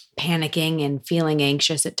panicking and feeling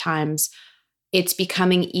anxious at times, it's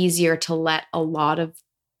becoming easier to let a lot of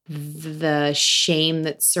the shame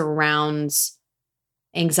that surrounds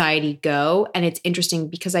anxiety go. And it's interesting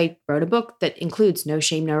because I wrote a book that includes No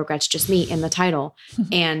Shame, No Regrets, Just Me in the title.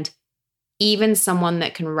 And even someone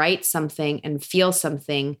that can write something and feel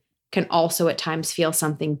something can also at times feel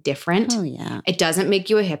something different. Oh, yeah. It doesn't make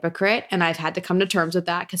you a hypocrite. And I've had to come to terms with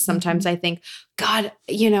that because sometimes I think, God,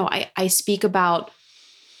 I speak about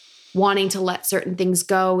wanting to let certain things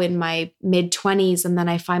go in my mid-20s. And then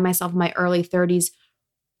I find myself in my early 30s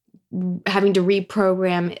having to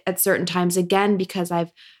reprogram at certain times again because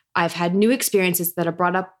I've had new experiences that have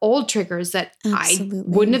brought up old triggers that Absolutely. I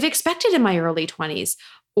wouldn't have expected in my early 20s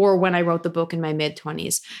or when I wrote the book in my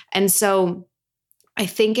mid-20s. And so I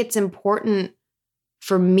think it's important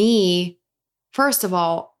for me, first of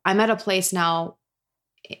all, I'm at a place now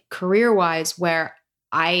career-wise where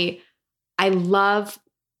I love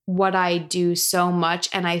what I do so much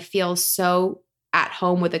and I feel so at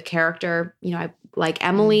home with a character, like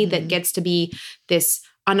Emily, that gets to be this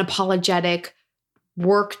unapologetic,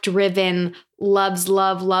 work-driven,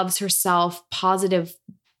 loves herself, positive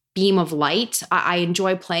beam of light. I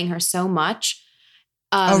enjoy playing her so much.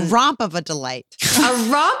 A romp of a delight. A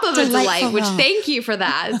romp of a delight, which romp. thank you for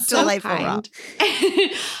that. It's so Delightful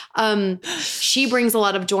kind. She brings a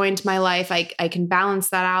lot of joy into my life. I can balance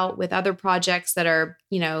that out with other projects that are,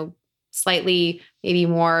 slightly maybe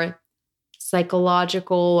more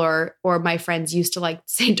psychological or my friends used to like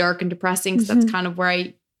say dark and depressing because that's kind of where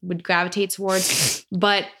I would gravitate towards.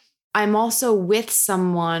 But I'm also with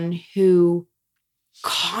someone who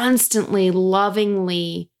constantly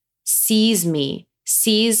lovingly sees me,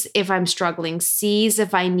 sees if I'm struggling, sees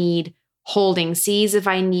if I need holding, sees if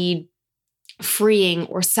I need freeing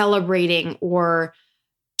or celebrating or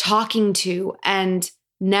talking to, and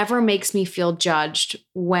never makes me feel judged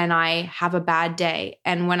when I have a bad day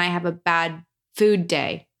and when I have a bad food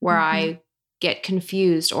day where I get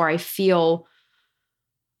confused or I feel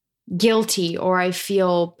guilty or I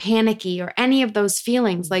feel panicky or any of those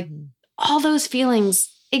feelings. Like all those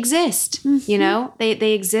feelings exist,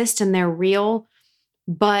 they exist and they're real.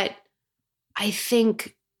 But I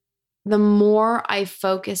think the more I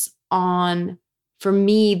focus on, for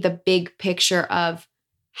me, the big picture of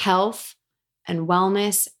health and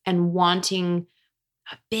wellness and wanting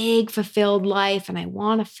a big fulfilled life and I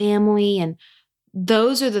want a family. And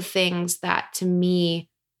those are the things that to me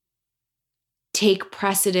take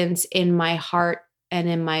precedence in my heart and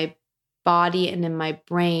in my body and in my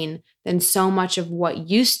brain than so much of what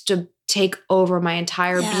used to take over my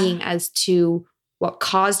entire being as to what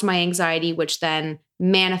caused my anxiety, which then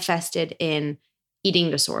manifested in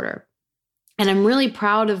eating disorder. And I'm really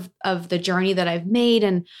proud of the journey that I've made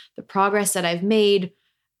and the progress that I've made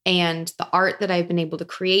and the art that I've been able to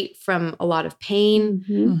create from a lot of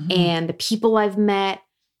pain and the people I've met,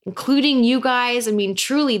 including you guys. I mean,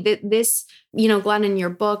 truly, this, Glenn, in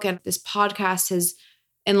your book and this podcast has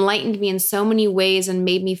enlightened me in so many ways and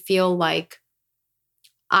made me feel like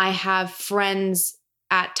I have friends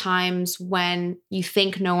at times when you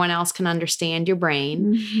think no one else can understand your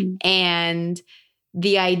brain. And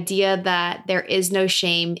the idea that there is no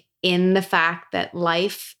shame in the fact that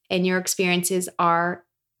life and your experiences are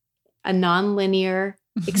a nonlinear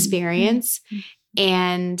experience.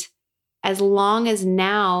 And as long as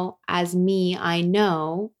now, as me, I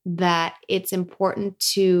know that it's important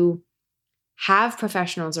to have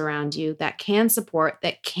professionals around you that can support,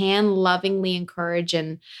 that can lovingly encourage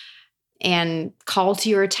and call to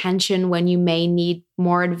your attention when you may need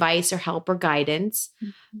more advice or help or guidance.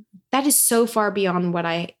 That is so far beyond what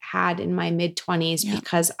I had in my mid-20s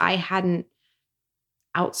because I hadn't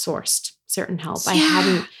outsourced certain help. I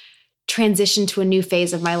hadn't transitioned to a new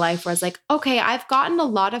phase of my life where I was like, okay, I've gotten a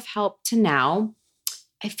lot of help to now.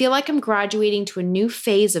 I feel like I'm graduating to a new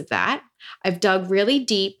phase of that. I've dug really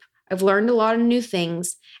deep. I've learned a lot of new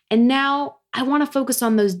things. And now I want to focus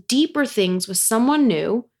on those deeper things with someone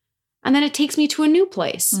new. And then it takes me to a new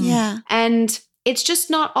place. And it's just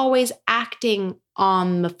not always acting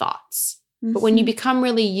on the thoughts. But when you become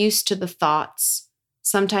really used to the thoughts,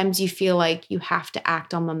 sometimes you feel like you have to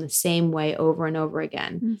act on them the same way over and over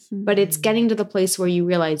again. But it's getting to the place where you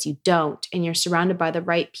realize you don't, and you're surrounded by the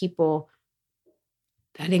right people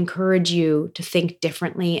that encourage you to think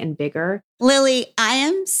differently and bigger. Lily, I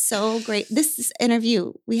am so great. This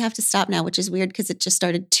interview, we have to stop now, which is weird because it just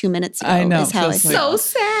started 2 minutes ago. I know. Is how I feels feel. So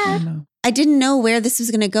sad. I didn't know where this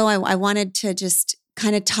was going to go. I wanted to just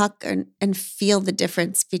kind of talk and feel the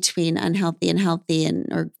difference between unhealthy and healthy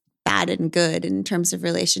or bad and good in terms of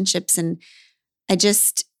relationships. And I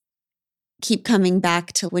just keep coming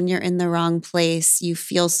back to when you're in the wrong place, you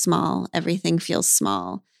feel small. Everything feels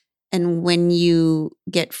small. And when you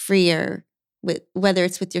get freer, whether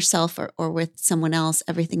it's with yourself or with someone else,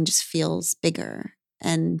 everything just feels bigger.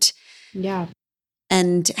 and Yeah.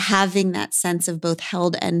 having that sense of both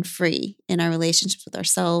held and free in our relationships with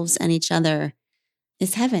ourselves and each other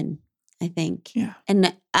is heaven, I think. Yeah.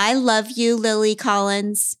 And I love you, Lily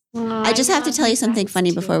Collins. I just have to tell you something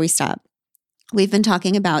funny before we stop. We've been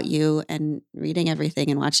talking about you and reading everything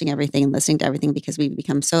and watching everything and listening to everything because we've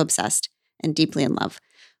become so obsessed and deeply in love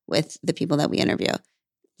with the people that we interview.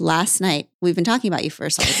 Last night, we've been talking about you for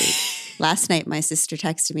a solid week. Last night, my sister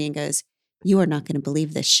texted me and goes, "You are not going to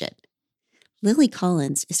believe this shit. Lily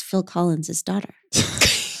Collins is Phil Collins' daughter."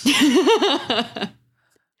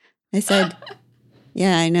 I said,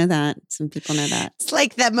 "Yeah, I know that. Some people know that." It's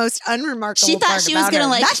like the most unremarkable She thought part she was about gonna, her.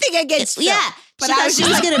 like- Nothing against Phil. Yeah, but she I thought was she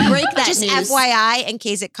was just going to break that just news. FYI, in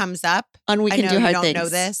case it comes up. On We I Can know Do you Hard don't Things. know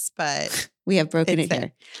this, but We have broken It's it there.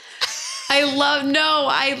 here. I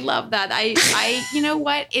love that. I you know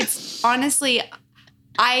what? It's honestly,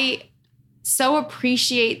 I so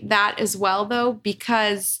appreciate that as well though,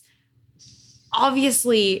 because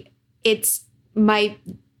obviously it's my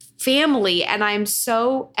family and I'm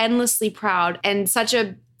so endlessly proud and such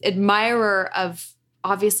a admirer of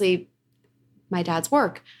obviously my dad's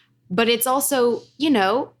work. But it's also,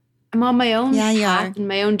 I'm on my own Yeah, you path are. and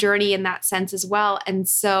my own journey in that sense as well. And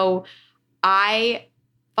so I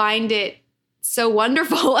find it so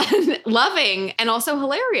wonderful and loving and also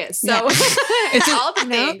hilarious. So It's a- all the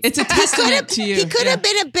things. It's a testament to you. he could have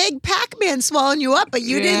been a big Pac-Man swallowing you up, but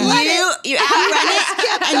you didn't let it. You outrun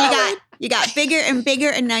it, and you got bigger and bigger,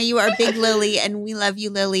 and now you are Big Lily, and we love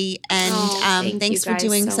you, Lily. And Thank thanks you for guys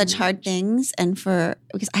doing so such hard much. things, and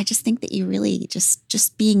because I just think that you really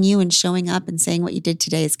just being you and showing up and saying what you did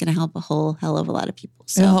today is going to help a whole hell of a lot of people.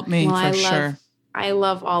 It'll So help me Well, for sure. I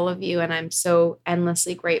love all of you and I'm so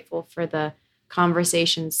endlessly grateful for the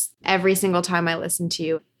conversations every single time I listen to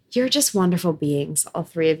you. You're just wonderful beings, all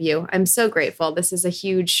three of you. I'm so grateful. This is a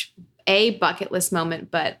huge bucket list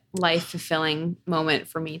moment, but life fulfilling moment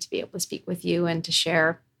for me to be able to speak with you and to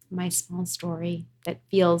share my small story that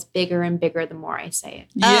feels bigger and bigger the more I say it.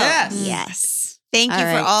 Yes. yes, Thank you All for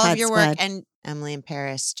right, all Pod of your work. Squad. And Emily in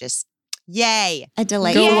Paris, just yay. a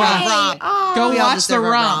delight. Go Yay! watch. Oh. Go We all watch the deserve a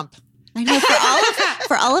romp. I know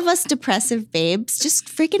for all of us depressive babes, just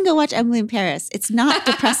freaking go watch Emily in Paris. It's not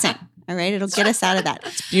depressing. All right, it'll get us out of that.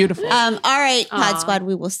 It's beautiful. All right, Pod Aw. Squad,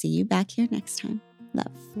 we will see you back here next time. Love.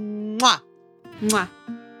 Mwah. Mwah.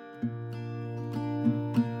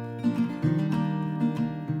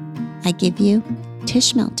 I give you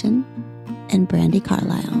Tish Melton and Brandy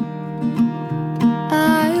Carlisle.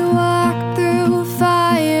 I walked through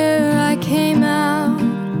fire, I came out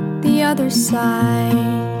the other side.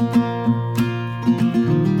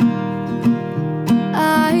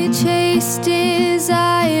 I chased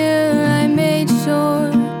desire, I made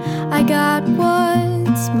sure I got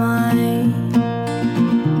what's mine.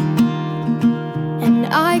 And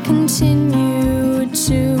I continue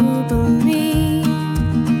to believe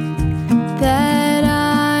that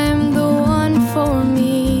I'm the one for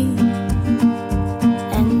me.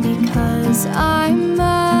 And because I'm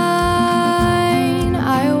mine,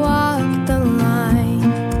 I walk the line.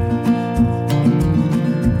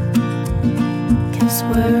 'Cause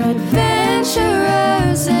we're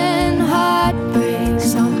adventurers and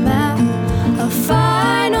heartbreaks on map, a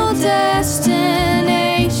final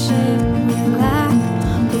destination we lack.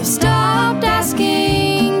 We've stopped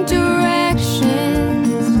asking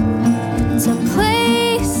directions to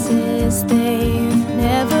places they've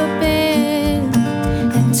never been.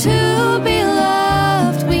 And to be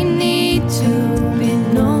loved, we need to be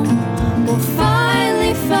known. We'll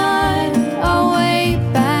finally find our way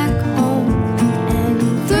back home. And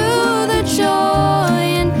through the joy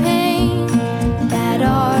and pain that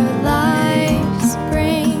our lives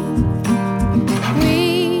bring, we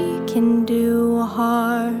can do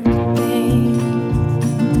hard things.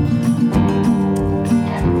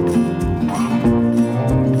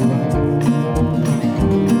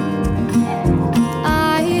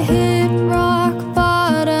 I hit rock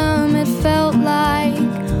bottom, it felt like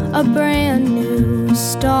a brand new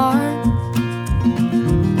start.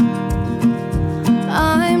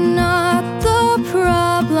 I'm not the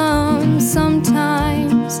problem,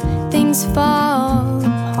 sometimes things fall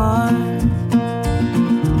apart.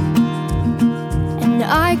 And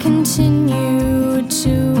I continue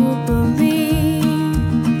to believe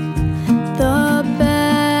the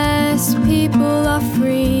best people are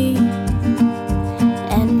free.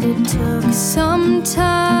 And it took some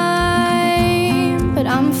time, but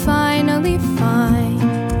I'm finally fine.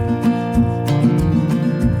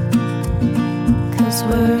 'Cause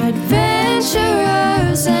we're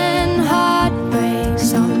adventurers and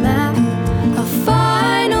heartbreaks on map, a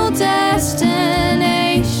final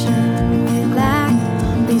destination we lack.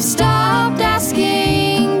 We've stopped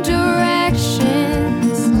asking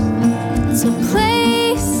directions to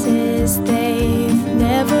places they've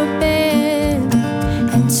never been.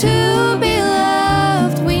 And to be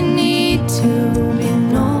loved, we need to be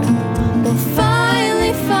known. We'll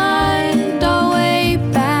finally find our way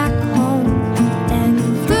back home. And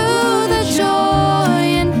through the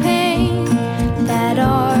joy and pain that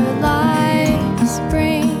our lives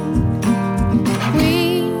bring,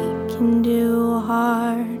 we can do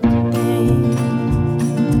hard things.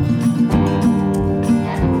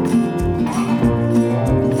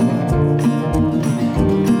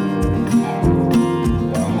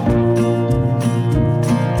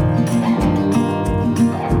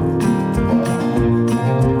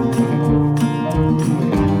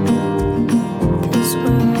 Cause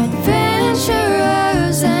we're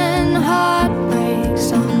adventurers and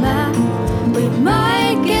heartbreaks on that. We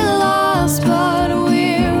might get lost, but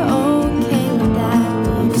we're okay with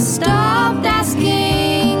that. We've stopped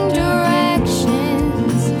asking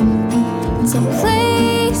directions to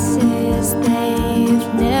places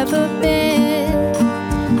they've never been.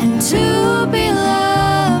 And to be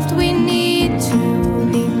loved, we need to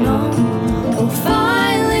be known. We'll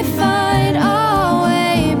finally find our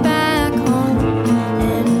way back home.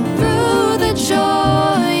 And through the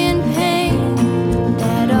joy and pain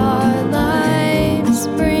that our lives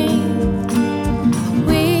bring,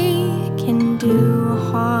 we can do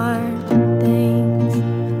hard things.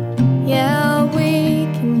 Yeah, we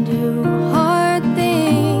can do hard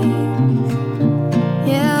things.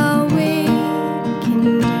 Yeah, we can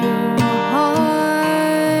do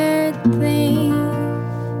hard things.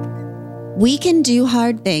 We Can Do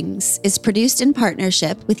Hard Things is produced in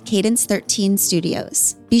partnership with Cadence 13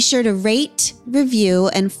 Studios. Be sure to rate, review,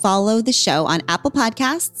 and follow the show on Apple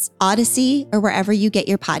Podcasts, Odyssey, or wherever you get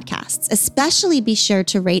your podcasts. Especially be sure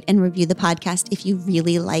to rate and review the podcast if you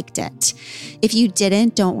really liked it. If you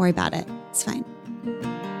didn't, don't worry about it. It's fine.